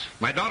stop us.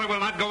 My daughter will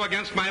not go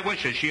against my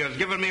wishes. She has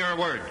given me her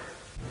word.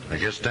 I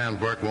guess Dan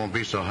Burke won't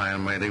be so high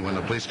and mighty when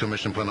the police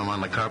commission put him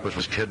on the carpet with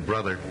his kid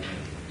brother.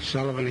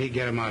 Sullivan, he'd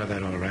get him out of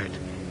that all right.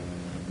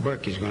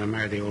 Burke is going to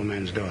marry the old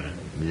man's daughter.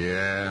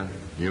 Yeah,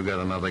 you got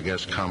another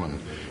guess coming.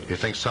 You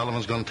think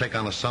Sullivan's going to take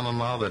on a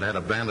son-in-law that had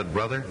a bandit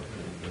brother?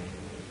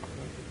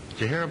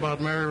 Did you hear about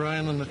Mary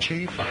Ryan and the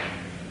chief?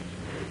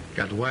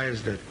 Got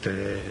wise that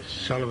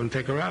Sullivan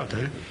take her out,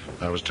 huh?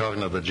 I was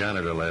talking to the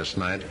janitor last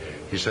night.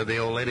 He said the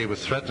old lady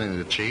was threatening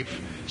the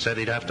chief, said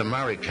he'd have to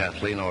marry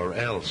Kathleen or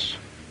else.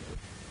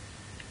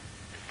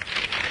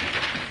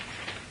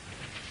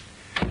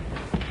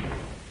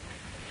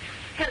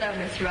 Hello,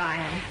 Miss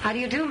Ryan. How do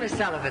you do, Miss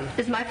Sullivan?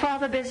 Is my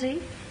father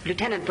busy?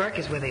 Lieutenant Burke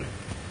is with him.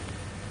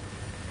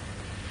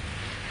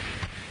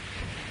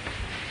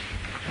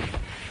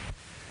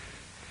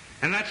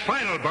 And that's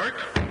final,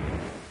 Burke.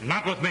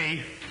 Not with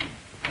me.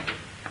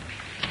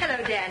 Hello,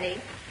 Danny.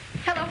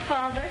 Hello,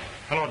 Father.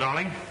 Hello,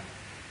 darling.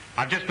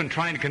 I've just been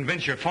trying to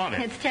convince your father.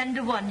 It's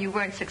 10-1 you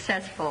weren't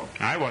successful.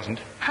 I wasn't.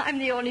 I'm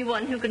the only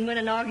one who can win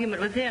an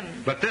argument with him.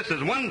 But this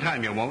is one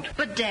time you won't.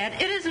 But, Dad,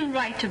 it isn't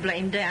right to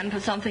blame Dan for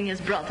something his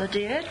brother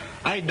did.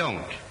 I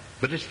don't.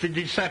 But it's the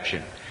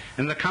deception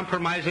and the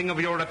compromising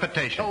of your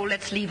reputation. Oh,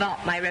 let's leave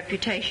out my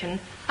reputation.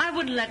 I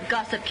wouldn't let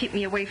gossip keep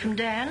me away from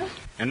Dan.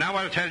 And now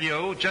I'll tell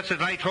you, just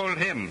as I told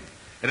him,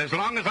 that as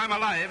long as I'm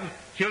alive,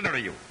 he'll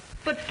marry you.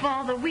 But,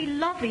 Father, we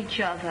love each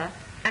other,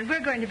 and we're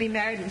going to be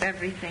married and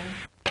everything.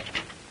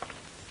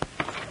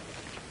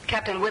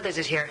 Captain Withers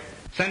is here.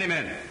 Send him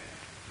in.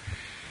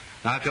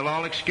 Now, if you'll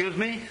all excuse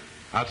me,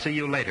 I'll see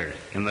you later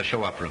in the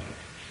show-up room.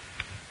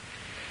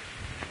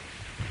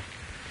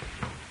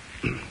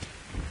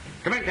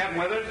 Come in, Captain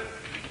Withers.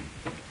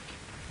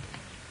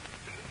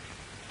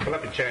 Pull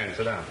up your chair and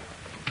sit down.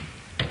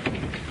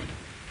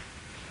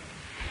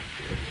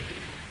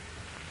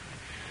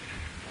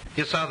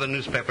 You saw the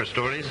newspaper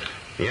stories?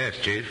 Yes,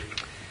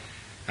 Chief.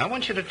 I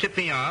want you to tip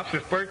me off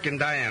if Burke and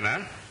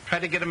Diana try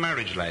to get a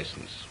marriage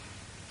license.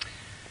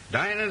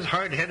 Diana's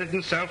hard-headed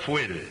and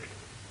self-willed.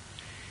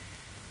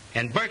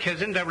 And Burke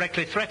has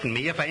indirectly threatened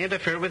me if I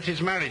interfere with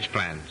his marriage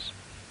plans.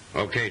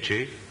 Okay,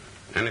 Chief.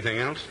 Anything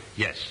else?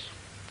 Yes.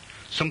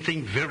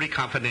 Something very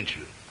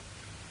confidential.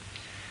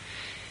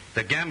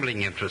 The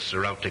gambling interests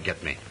are out to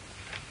get me.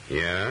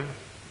 Yeah?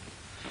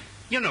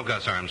 You know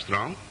Gus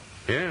Armstrong.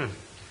 Yeah.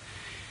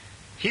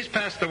 He's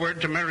passed the word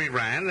to Mary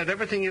Ryan that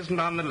everything isn't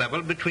on the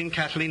level between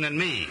Kathleen and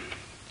me.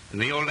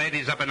 And the old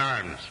lady's up in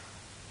arms.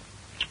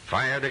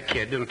 Fire the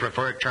kid and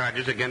prefer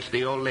charges against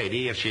the old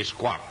lady if she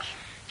squawks.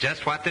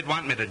 Just what they'd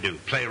want me to do.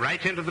 Play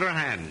right into their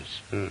hands.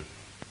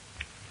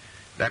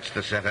 That's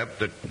the setup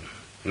that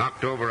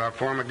knocked over our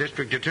former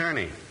district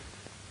attorney.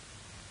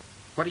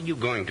 What are you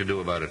going to do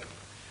about it?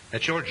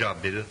 That's your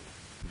job, Bill.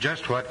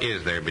 Just what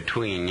is there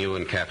between you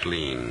and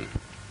Kathleen?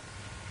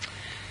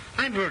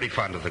 I'm very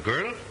fond of the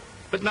girl,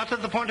 but not to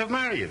the point of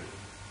marrying.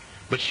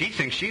 But she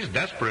thinks she's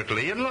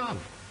desperately in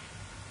love.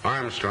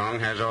 Armstrong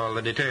has all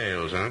the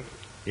details, huh?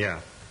 Yeah.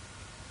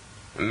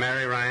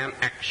 Mary Ryan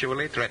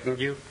actually threatened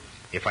you?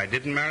 If I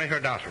didn't marry her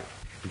daughter.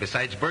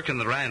 Besides Burke and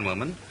the Ryan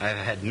woman, I've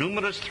had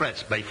numerous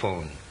threats by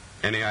phone.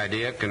 Any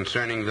idea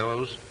concerning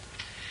those?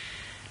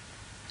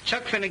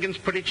 Chuck Finnegan's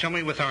pretty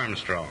chummy with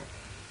Armstrong.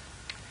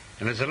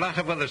 And there's a lot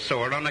of other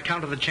sore on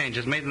account of the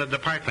changes made in the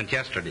department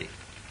yesterday.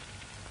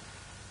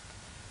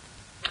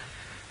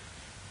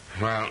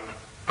 Well,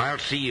 I'll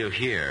see you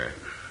here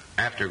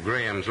after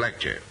Graham's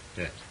lecture.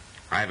 Yes.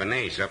 I have an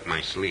ace up my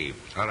sleeve.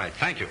 All right,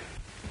 thank you.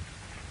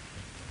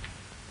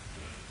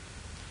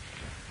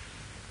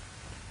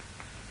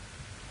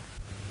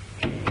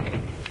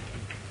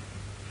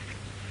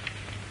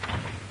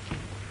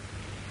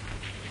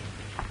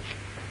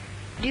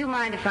 Do you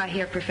mind if I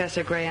hear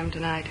Professor Graham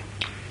tonight?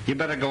 You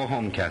better go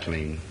home,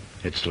 Kathleen.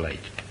 It's late.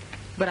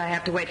 But I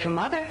have to wait for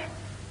Mother.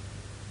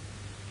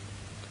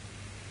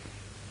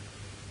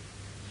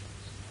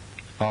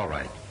 All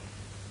right.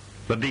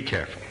 But be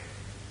careful.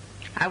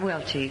 I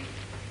will, Chief.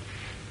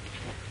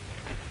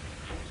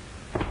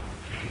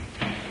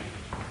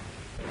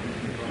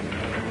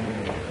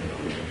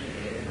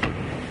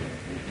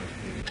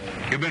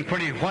 You've been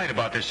pretty white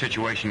about this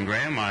situation,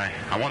 Graham. I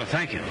want to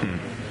thank you.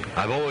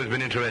 I've always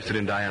been interested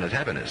in Diana's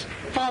happiness.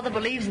 Father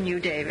believes in you,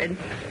 David.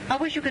 I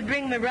wish you could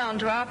bring me round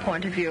to our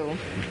point of view.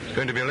 It's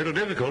going to be a little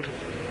difficult,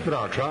 but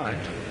I'll try.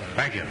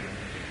 Thank you.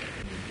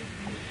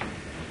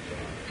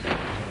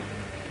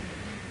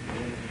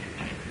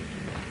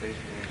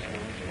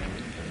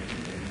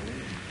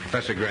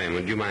 Professor Graham,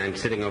 would you mind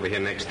sitting over here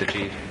next to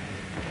Chief?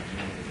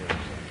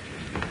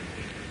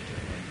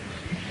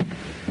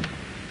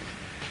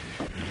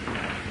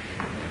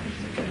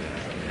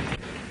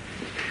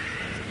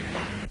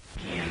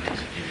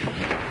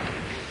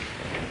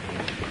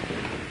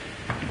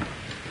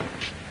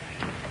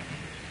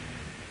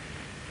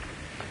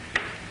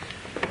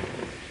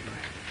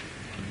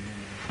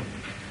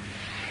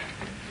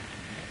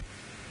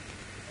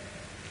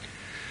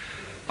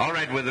 All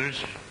right,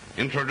 Withers.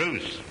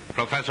 Introduce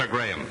Professor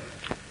Graham.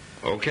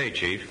 Okay,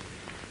 Chief.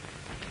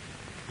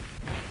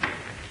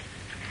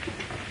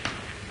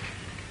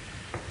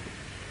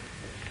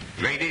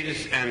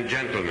 Ladies and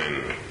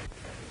gentlemen,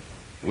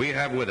 we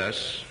have with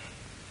us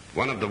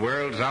one of the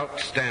world's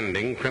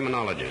outstanding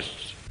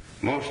criminologists.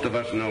 Most of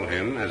us know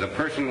him as a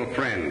personal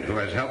friend who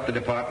has helped the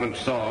department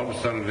solve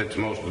some of its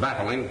most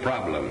baffling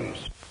problems.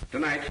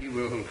 Tonight he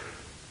will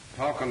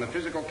talk on the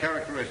physical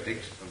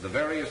characteristics of the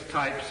various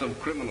types of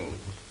criminals.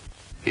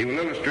 He will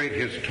illustrate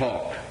his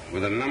talk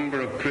with a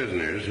number of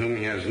prisoners whom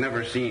he has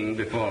never seen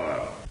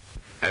before.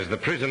 As the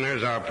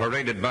prisoners are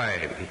paraded by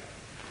him,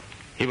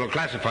 he will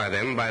classify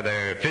them by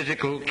their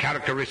physical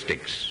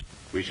characteristics.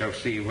 We shall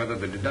see whether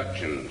the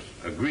deductions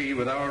agree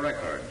with our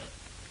records.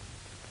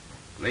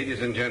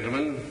 Ladies and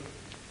gentlemen,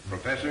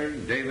 Professor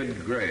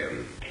David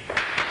Graham.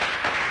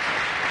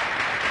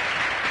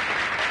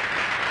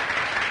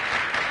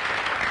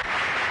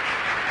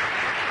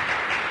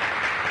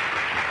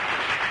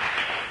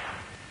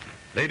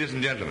 Ladies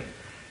and gentlemen,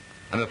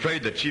 I'm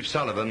afraid that Chief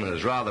Sullivan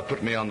has rather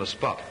put me on the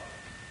spot.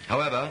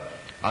 However,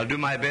 I'll do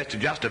my best to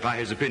justify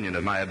his opinion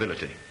of my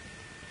ability.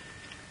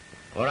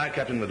 All right,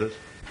 Captain Withers.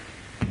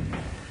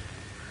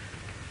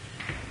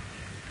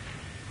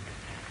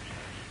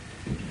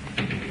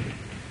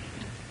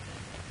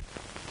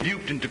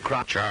 Duped into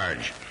crime.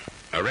 Charge.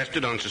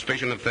 Arrested on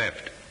suspicion of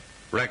theft.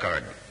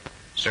 Record.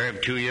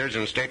 Served 2 years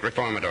in state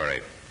reformatory.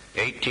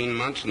 18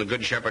 months in the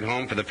Good Shepherd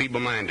Home for the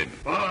feeble-minded.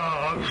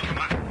 Oh, come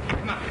on.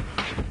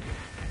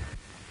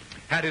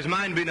 Had his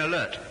mind been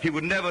alert, he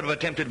would never have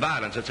attempted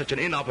violence at such an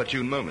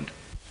inopportune moment.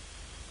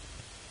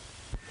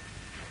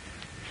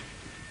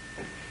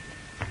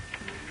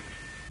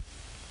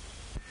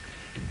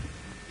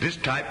 This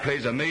type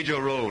plays a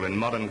major role in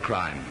modern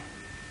crime.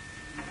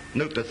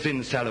 Note the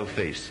thin, sallow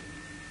face,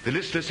 the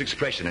listless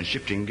expression and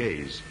shifting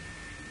gaze.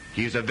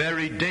 He is a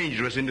very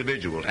dangerous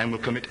individual and will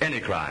commit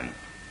any crime.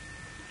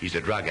 He's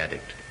a drug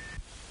addict.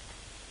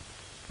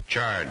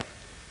 Charge.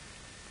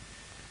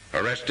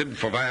 Arrested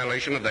for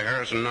violation of the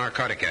Harrison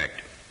Narcotic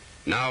Act.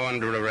 Now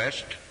under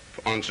arrest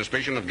on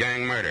suspicion of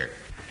gang murder.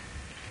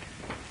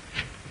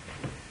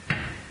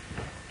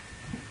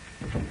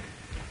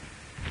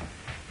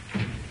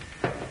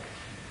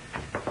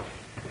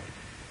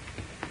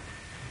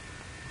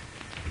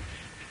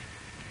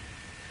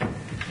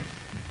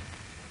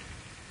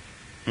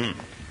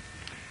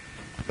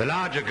 The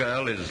larger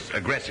girl is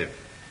aggressive.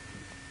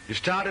 If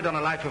started on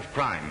a life of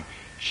crime,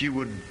 she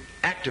would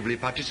actively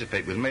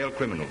participate with male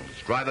criminals,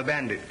 drive a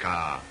bandit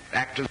car,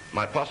 actors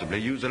might possibly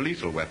use a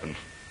lethal weapon.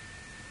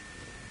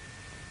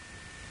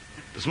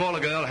 The smaller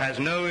girl has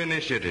no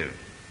initiative,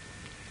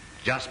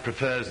 just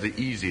prefers the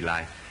easy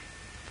life.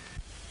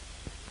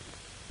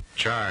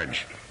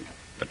 Charge.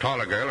 The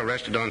taller girl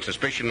arrested on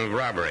suspicion of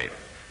robbery,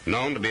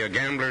 known to be a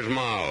gambler's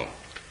moll.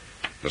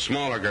 The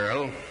smaller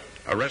girl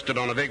arrested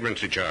on a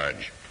vagrancy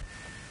charge.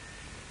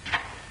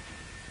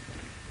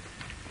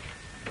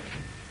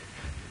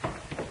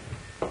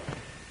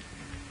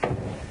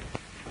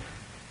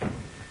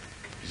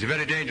 He's a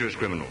very dangerous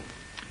criminal.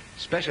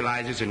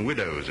 Specializes in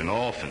widows and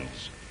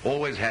orphans.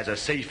 Always has a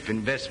safe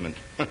investment.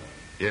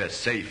 Yes,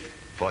 safe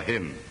for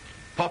him.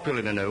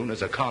 Popularly known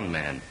as a con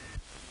man.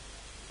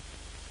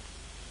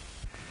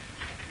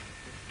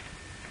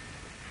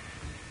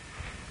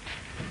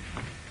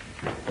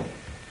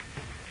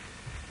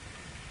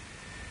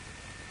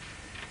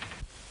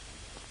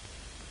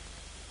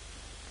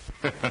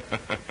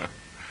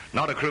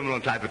 Not a criminal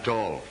type at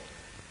all.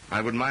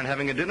 I wouldn't mind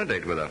having a dinner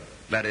date with her.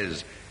 That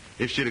is,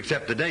 if she'd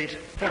accept the date.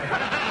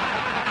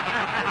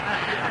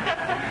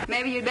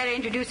 Maybe you'd better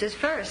introduce us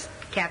first,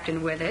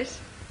 Captain Withers.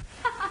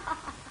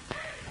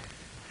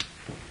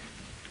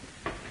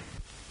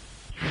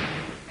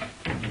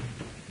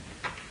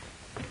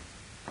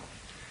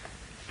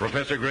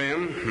 Professor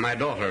Graham, my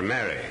daughter,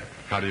 Mary.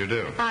 How do you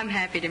do? I'm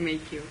happy to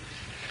meet you.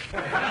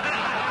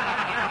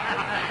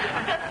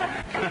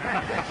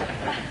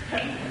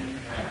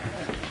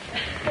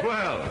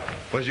 Well,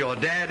 was your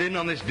dad in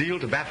on this deal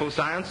to baffle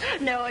science?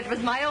 No, it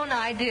was my own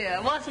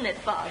idea, wasn't it,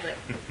 Father?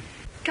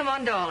 Come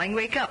on, darling,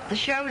 wake up. The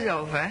show's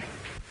over.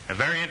 A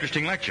very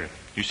interesting lecture.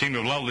 You seem to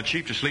have lulled the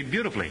chief to sleep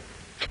beautifully.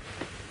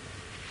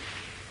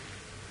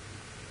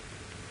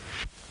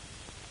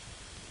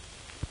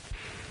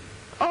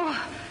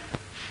 Oh,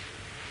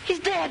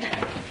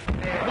 dead.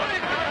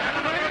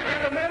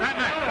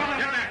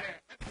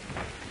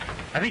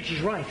 I think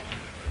she's right.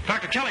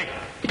 Dr. Kelly!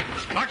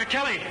 Dr.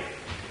 Kelly!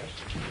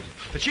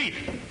 The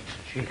chief.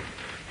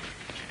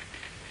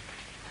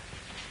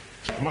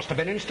 It must have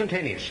been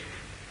instantaneous.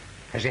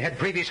 Has he had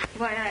previous...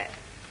 Why,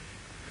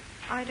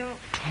 I don't...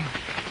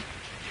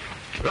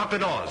 Lock the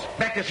doors.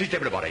 Back your seats,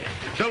 everybody.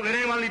 Don't let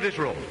anyone leave this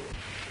room.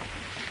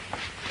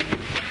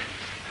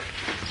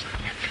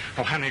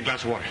 Oh, hand me a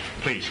glass of water,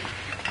 please.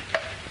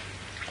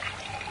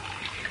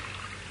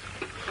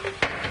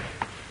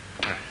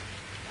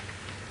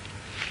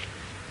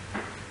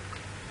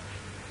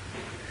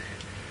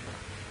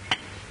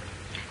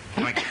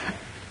 Mike.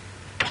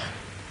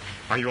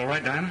 Are you all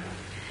right, Diana?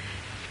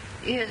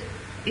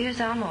 Yes,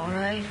 I'm all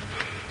right.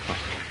 Oh,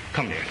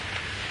 come here.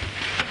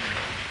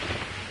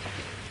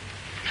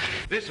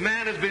 This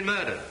man has been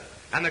murdered,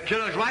 and the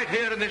killer's right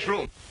here in this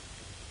room.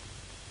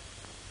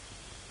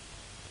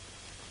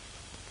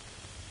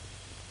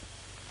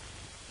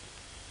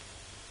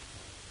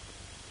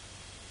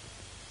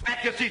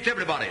 Back your seats,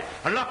 everybody,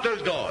 and lock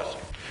those doors.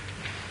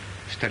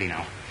 Steady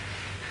now.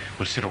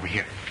 We'll sit over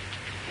here.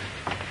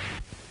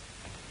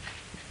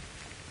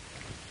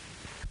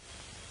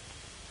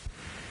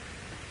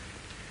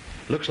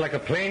 Looks like a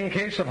plain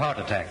case of heart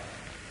attack.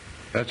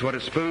 That's what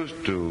it's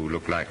supposed to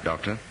look like,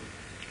 Doctor.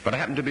 But I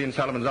happened to be in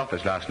Sullivan's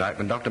office last night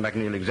when Dr.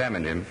 McNeil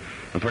examined him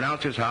and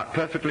pronounced his heart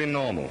perfectly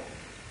normal.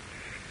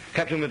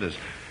 Captain Withers,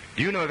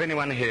 do you know of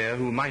anyone here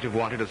who might have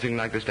wanted a thing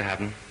like this to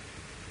happen?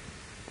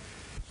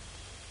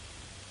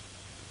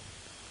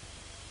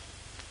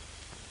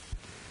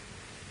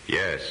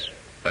 Yes,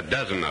 a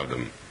dozen of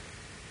them.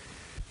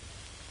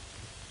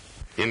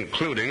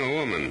 Including a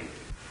woman.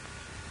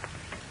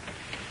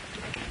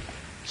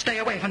 Stay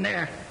away from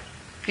there.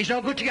 He's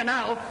no good to you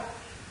now.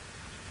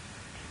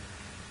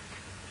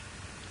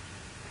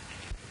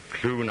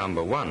 Clue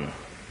number one.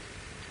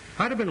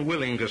 I'd have been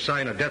willing to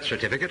sign a death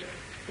certificate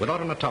without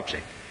an autopsy.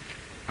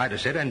 I'd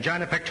have said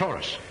angina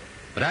pectoris.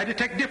 But I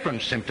detect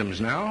different symptoms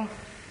now.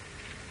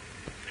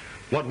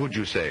 What would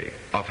you say,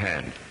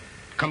 offhand?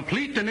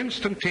 Complete and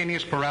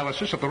instantaneous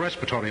paralysis of the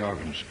respiratory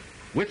organs,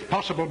 with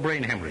possible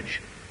brain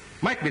hemorrhage.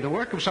 Might be the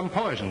work of some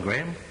poison,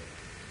 Graham.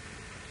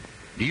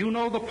 Do you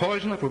know the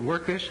poison that would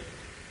work this?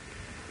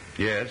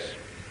 Yes,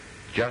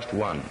 just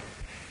one.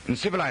 In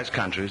civilized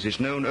countries, it's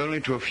known only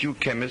to a few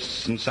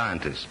chemists and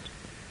scientists.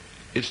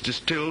 It's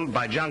distilled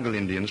by jungle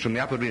Indians from the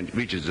upper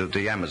reaches of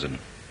the Amazon.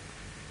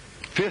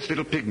 Fierce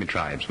little pygmy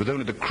tribes with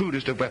only the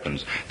crudest of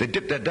weapons. They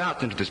dip their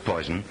darts into this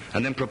poison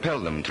and then propel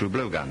them through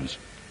blowguns.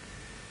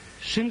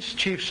 Since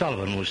Chief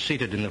Sullivan was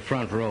seated in the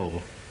front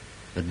row,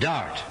 the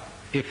dart,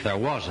 if there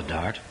was a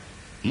dart,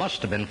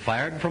 must have been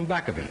fired from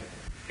back of him.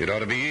 It ought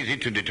to be easy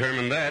to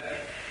determine that.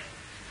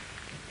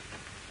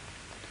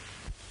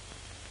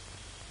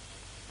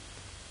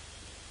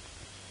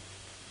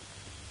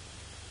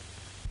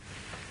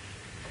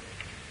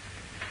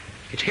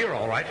 It's here,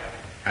 all right.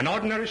 An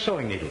ordinary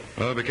sewing needle.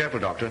 Oh, be careful,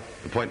 Doctor.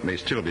 The point may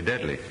still be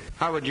deadly.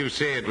 How would you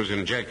say it was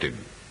injected?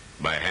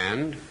 By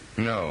hand?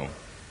 No.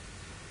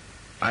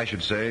 I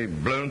should say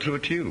blown through a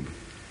tube.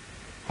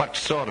 What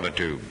sort of a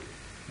tube?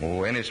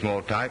 Oh, any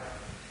small type.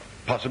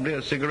 Possibly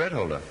a cigarette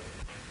holder.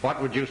 What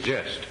would you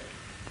suggest?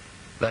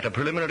 That a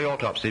preliminary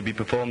autopsy be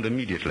performed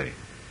immediately.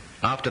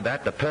 After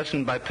that, a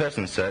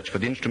person-by-person search for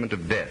the instrument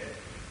of death.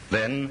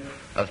 Then,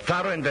 a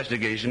thorough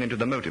investigation into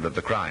the motive of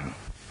the crime.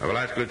 I will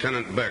ask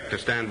Lieutenant Burke to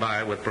stand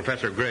by with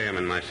Professor Graham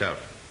and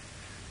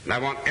myself. And I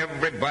want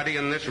everybody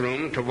in this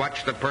room to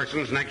watch the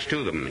persons next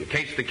to them in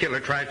case the killer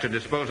tries to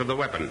dispose of the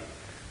weapon.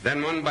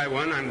 Then one by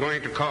one, I'm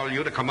going to call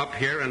you to come up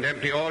here and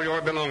empty all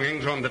your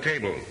belongings on the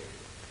table.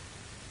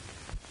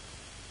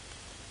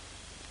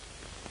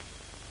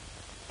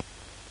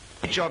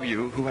 Each of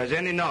you who has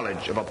any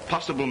knowledge of a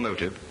possible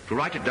motive to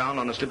write it down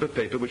on a slip of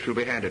paper which will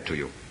be handed to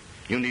you.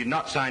 You need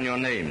not sign your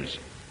names.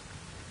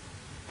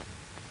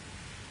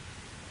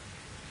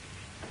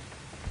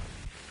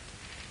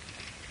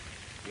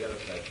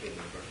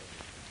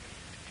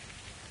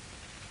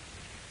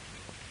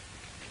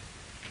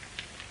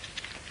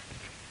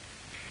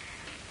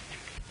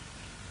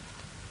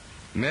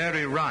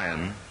 Mary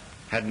Ryan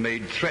had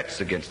made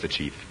threats against the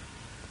chief.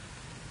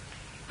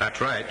 That's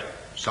right.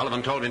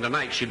 Sullivan told me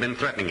tonight she'd been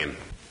threatening him.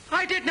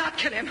 I did not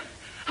kill him.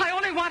 I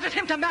only wanted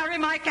him to marry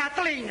my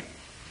Kathleen.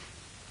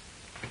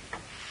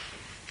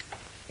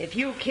 If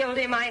you killed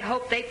him, I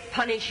hope they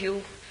punish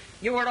you.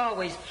 You were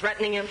always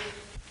threatening him.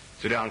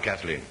 Sit down,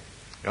 Kathleen.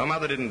 Your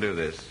mother didn't do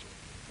this.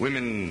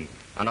 Women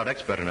are not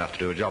expert enough to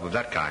do a job of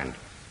that kind.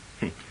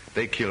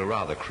 They kill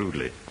rather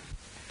crudely.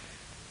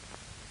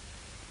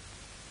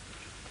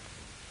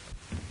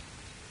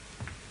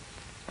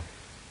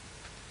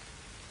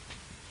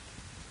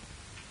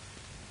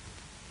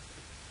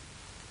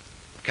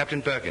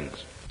 Captain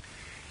Perkins,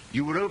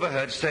 you were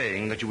overheard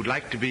saying that you would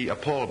like to be a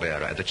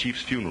pallbearer at the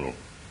chief's funeral.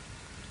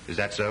 Is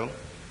that so?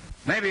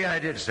 Maybe I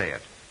did say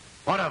it.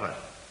 What of it?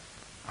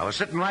 I was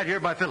sitting right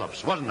here by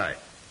Phillips, wasn't I?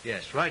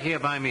 Yes, right here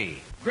by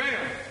me.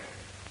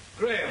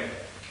 Graham,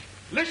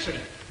 listen.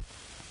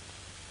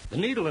 The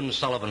needle in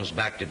Sullivan's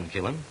back didn't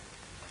kill him.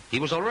 He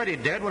was already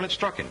dead when it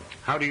struck him.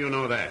 How do you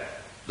know that?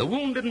 The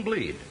wound didn't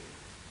bleed.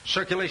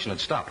 Circulation had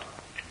stopped.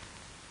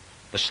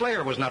 The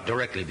slayer was not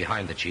directly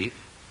behind the chief.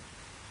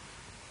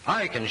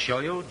 I can show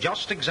you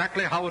just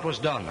exactly how it was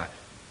done.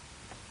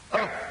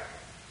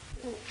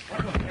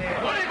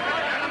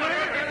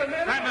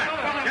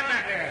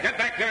 Get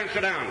back there and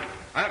sit down.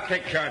 I'll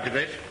take charge of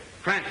this.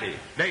 Clancy,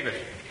 Davis,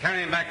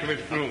 carry him back to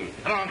his room.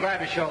 Come on, grab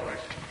his shoulders.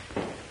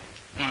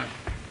 Come on.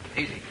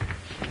 Easy.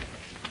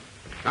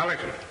 Now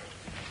listen.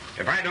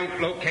 If I don't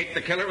locate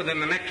the killer within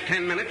the next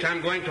 10 minutes,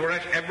 I'm going to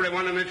arrest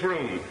everyone in this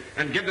room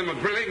and give them a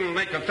grilling and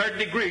make the third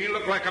degree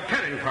look like a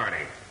petting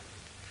party.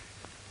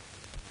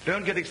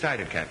 Don't get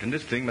excited, Captain.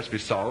 This thing must be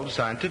solved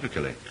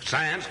scientifically.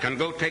 Science can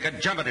go take a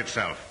jump at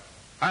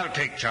itself. I'll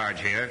take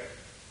charge here.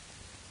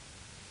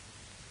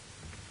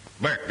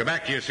 Burke, go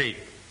back to your seat.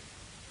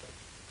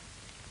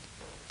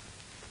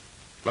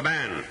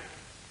 Laban,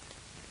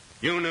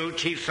 you knew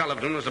Chief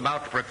Sullivan was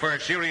about to prefer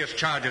serious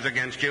charges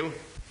against you.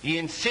 He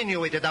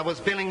insinuated I was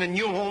building a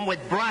new home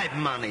with bribe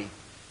money.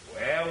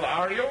 Well,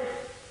 are you?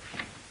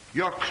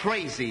 You're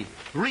crazy.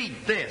 Read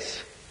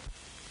this.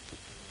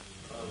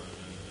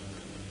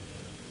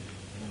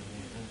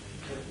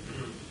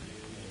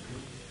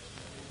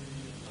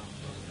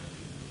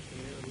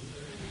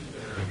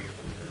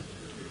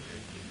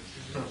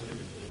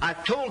 I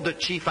told the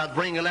chief I'd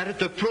bring a letter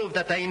to prove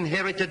that I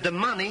inherited the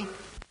money.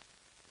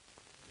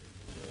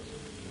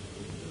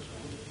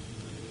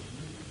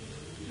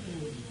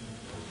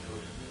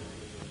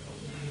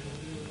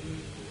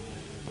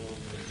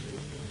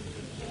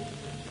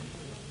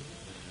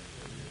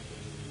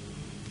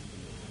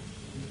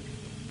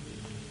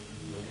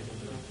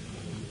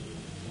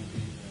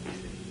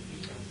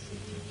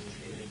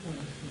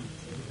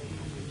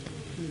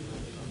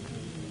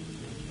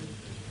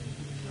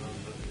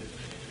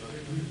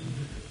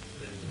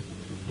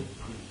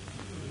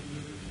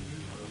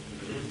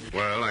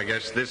 Well, I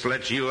guess this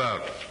lets you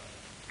out.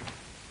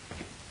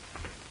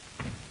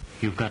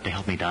 You've got to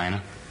help me,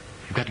 Diana.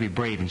 You've got to be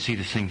brave and see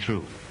this thing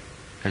through.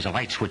 There's a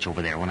light switch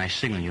over there. When I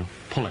signal you,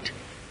 pull it.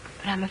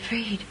 But I'm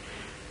afraid.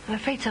 I'm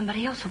afraid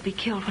somebody else will be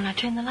killed when I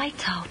turn the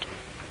lights out.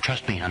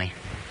 Trust me, honey.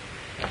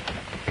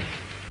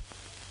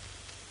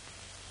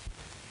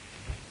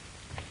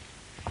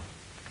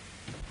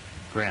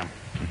 Graham.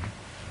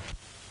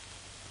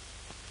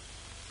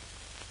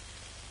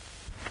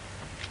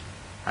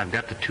 I've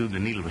got the tube the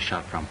needle was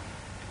shot from.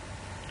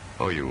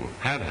 Oh, you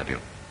have you?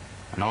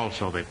 And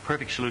also the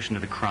perfect solution to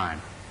the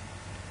crime.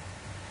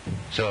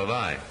 So have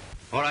I.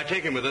 All right,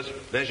 take him with us.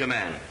 There's your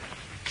man.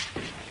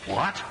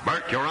 What?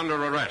 Burke, you're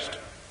under arrest.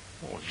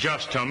 Oh,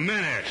 just a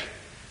minute.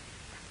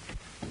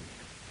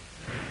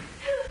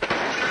 Turn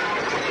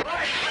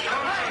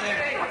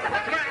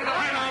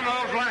on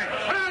those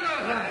lights.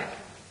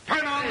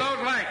 Turn on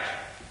those lights.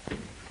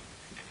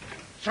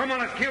 Someone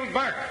has killed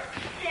Burke.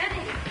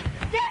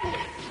 Daddy!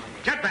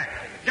 Get back.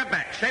 Get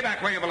back. Stay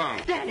back where you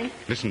belong. Daddy!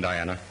 Listen,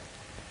 Diana.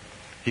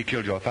 He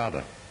killed your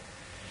father.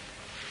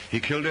 He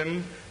killed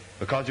him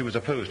because he was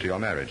opposed to your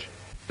marriage.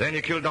 Then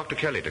he killed Dr.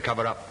 Kelly to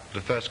cover up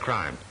the first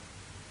crime.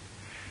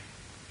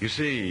 You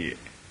see,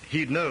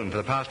 he'd known for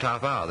the past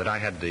half hour that I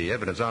had the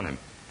evidence on him.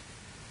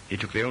 He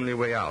took the only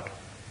way out.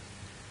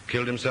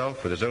 Killed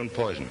himself with his own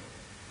poison.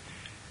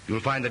 You'll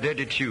find the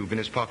deadly tube in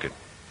his pocket,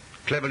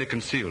 cleverly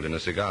concealed in a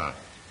cigar.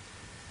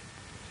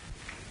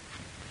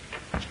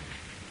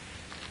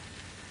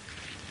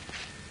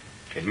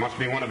 It must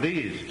be one of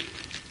these.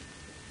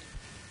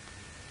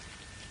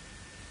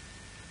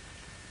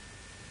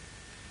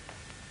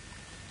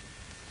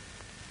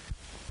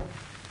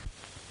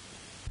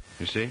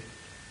 You see?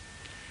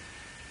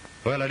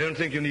 Well, I don't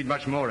think you need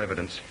much more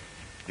evidence.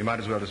 You might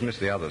as well dismiss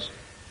the others.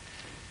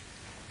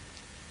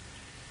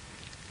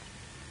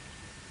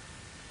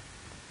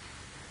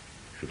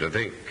 To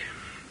think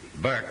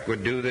Burke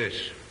would do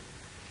this.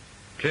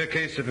 Clear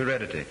case of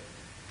heredity.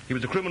 He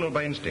was a criminal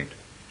by instinct,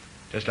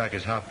 just like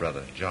his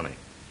half-brother, Johnny.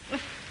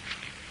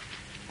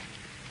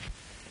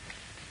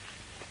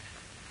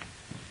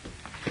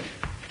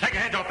 Take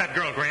your hands off that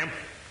girl, Graham.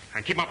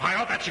 And keep up high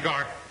off that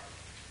cigar.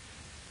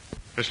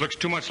 This looks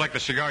too much like the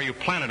cigar you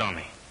planted on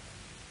me.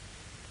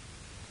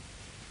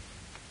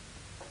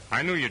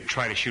 I knew you'd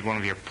try to shoot one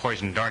of your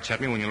poison darts at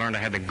me when you learned I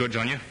had the goods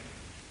on you.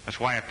 That's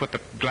why I put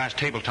the glass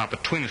tabletop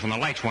between us when the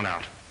lights went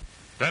out.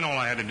 Then all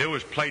I had to do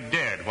was play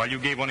dead while you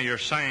gave one of your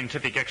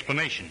scientific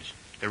explanations.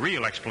 The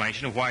real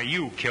explanation of why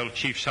you killed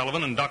Chief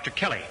Sullivan and Dr.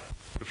 Kelly.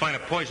 We find a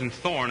poisoned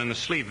thorn in the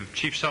sleeve of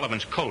Chief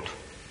Sullivan's coat.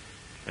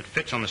 It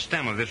fits on the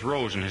stem of this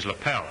rose in his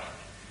lapel.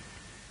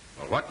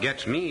 Well, what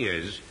gets me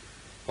is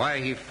why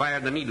he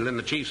fired the needle in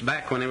the chief's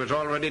back when he was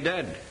already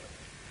dead.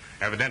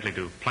 Evidently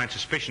to plant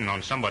suspicion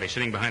on somebody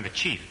sitting behind the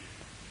chief.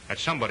 That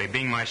somebody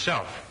being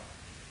myself.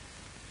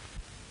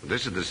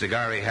 This is the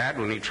cigar he had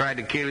when he tried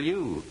to kill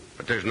you,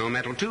 but there's no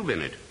metal tube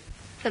in it.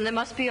 Then there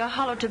must be a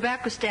hollow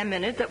tobacco stem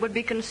in it that would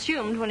be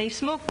consumed when he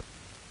smoked.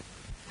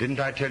 Didn't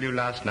I tell you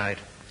last night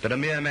that a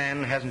mere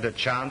man hasn't a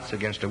chance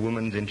against a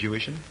woman's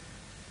intuition?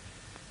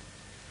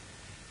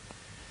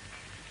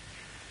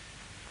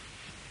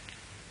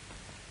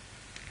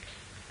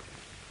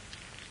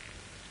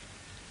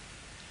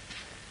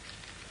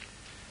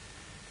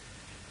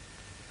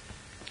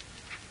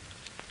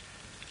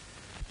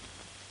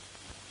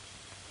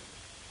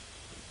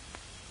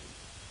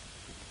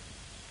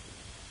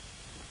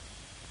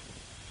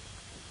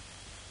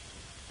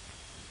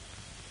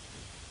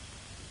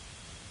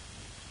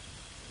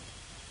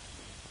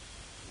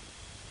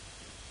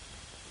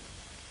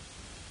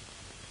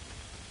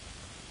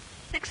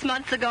 6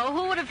 months ago,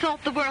 who would have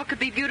thought the world could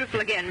be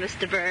beautiful again,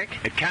 Mr. Burke?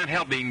 It can't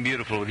help being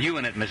beautiful with you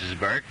in it, Mrs.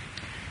 Burke.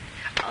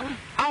 Oh.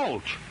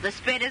 Ouch! The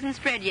spread isn't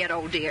spread yet,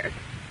 old dear.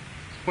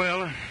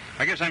 Well,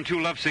 I guess I'm too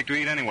lovesick to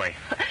eat anyway.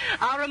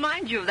 I'll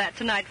remind you of that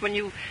tonight when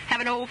you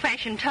have an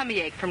old-fashioned tummy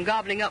ache from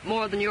gobbling up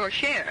more than your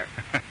share.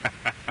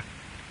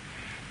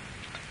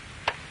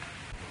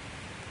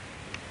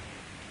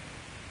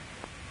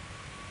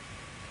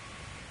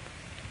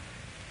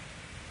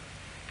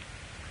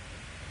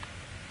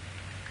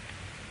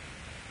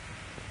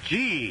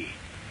 Gee.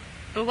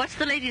 Well, what's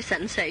the latest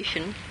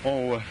sensation?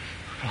 Oh,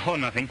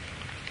 nothing.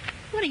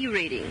 What are you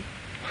reading?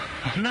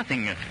 Oh,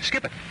 nothing.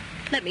 Skip it.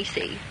 Let me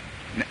see.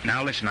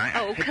 Now, listen,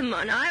 Oh, come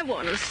on. I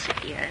want to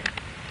see it.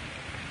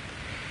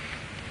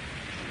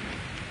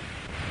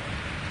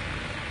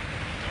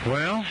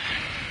 Well,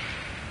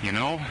 you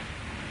know,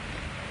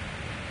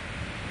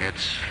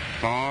 it's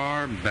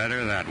far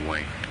better that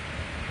way.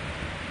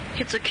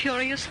 It's a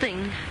curious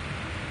thing.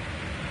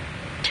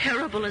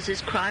 Terrible as his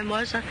crime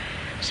was,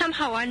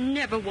 somehow I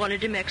never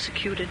wanted him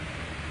executed.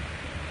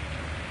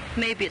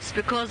 Maybe it's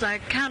because I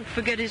can't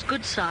forget his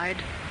good side.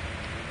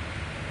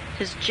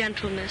 His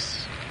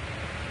gentleness.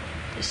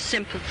 His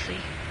sympathy.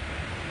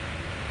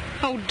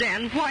 Oh,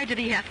 Dan, why did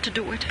he have to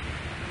do it?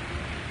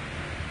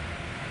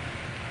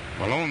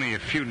 Well, only a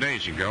few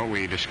days ago,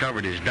 we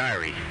discovered his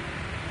diary,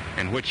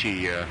 in which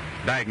he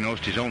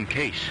diagnosed his own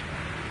case.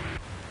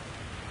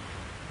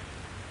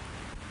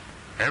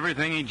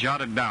 Everything he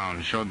jotted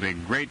down showed the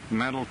great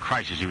mental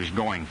crisis he was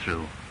going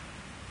through.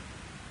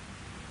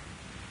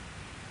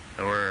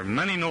 There were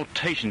many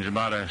notations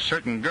about a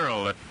certain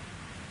girl that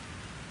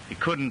he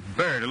couldn't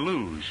bear to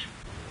lose.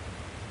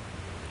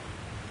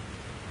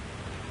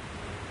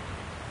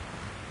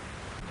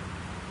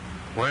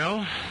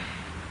 Well,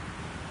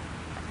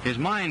 his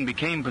mind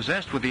became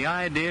possessed with the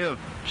idea of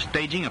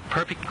staging a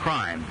perfect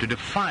crime to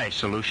defy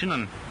solution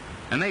and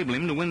enable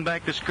him to win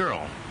back this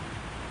girl.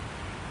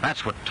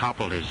 That's what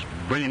toppled his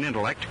brilliant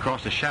intellect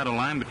across the shadow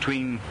line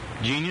between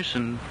genius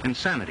and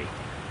insanity.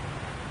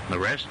 The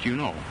rest you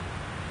know.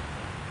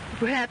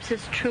 Perhaps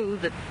it's true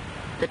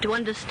that to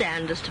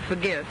understand is to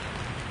forgive.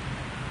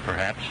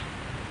 Perhaps.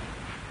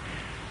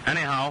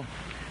 Anyhow,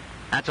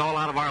 that's all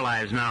out of our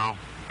lives now.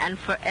 And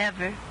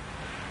forever.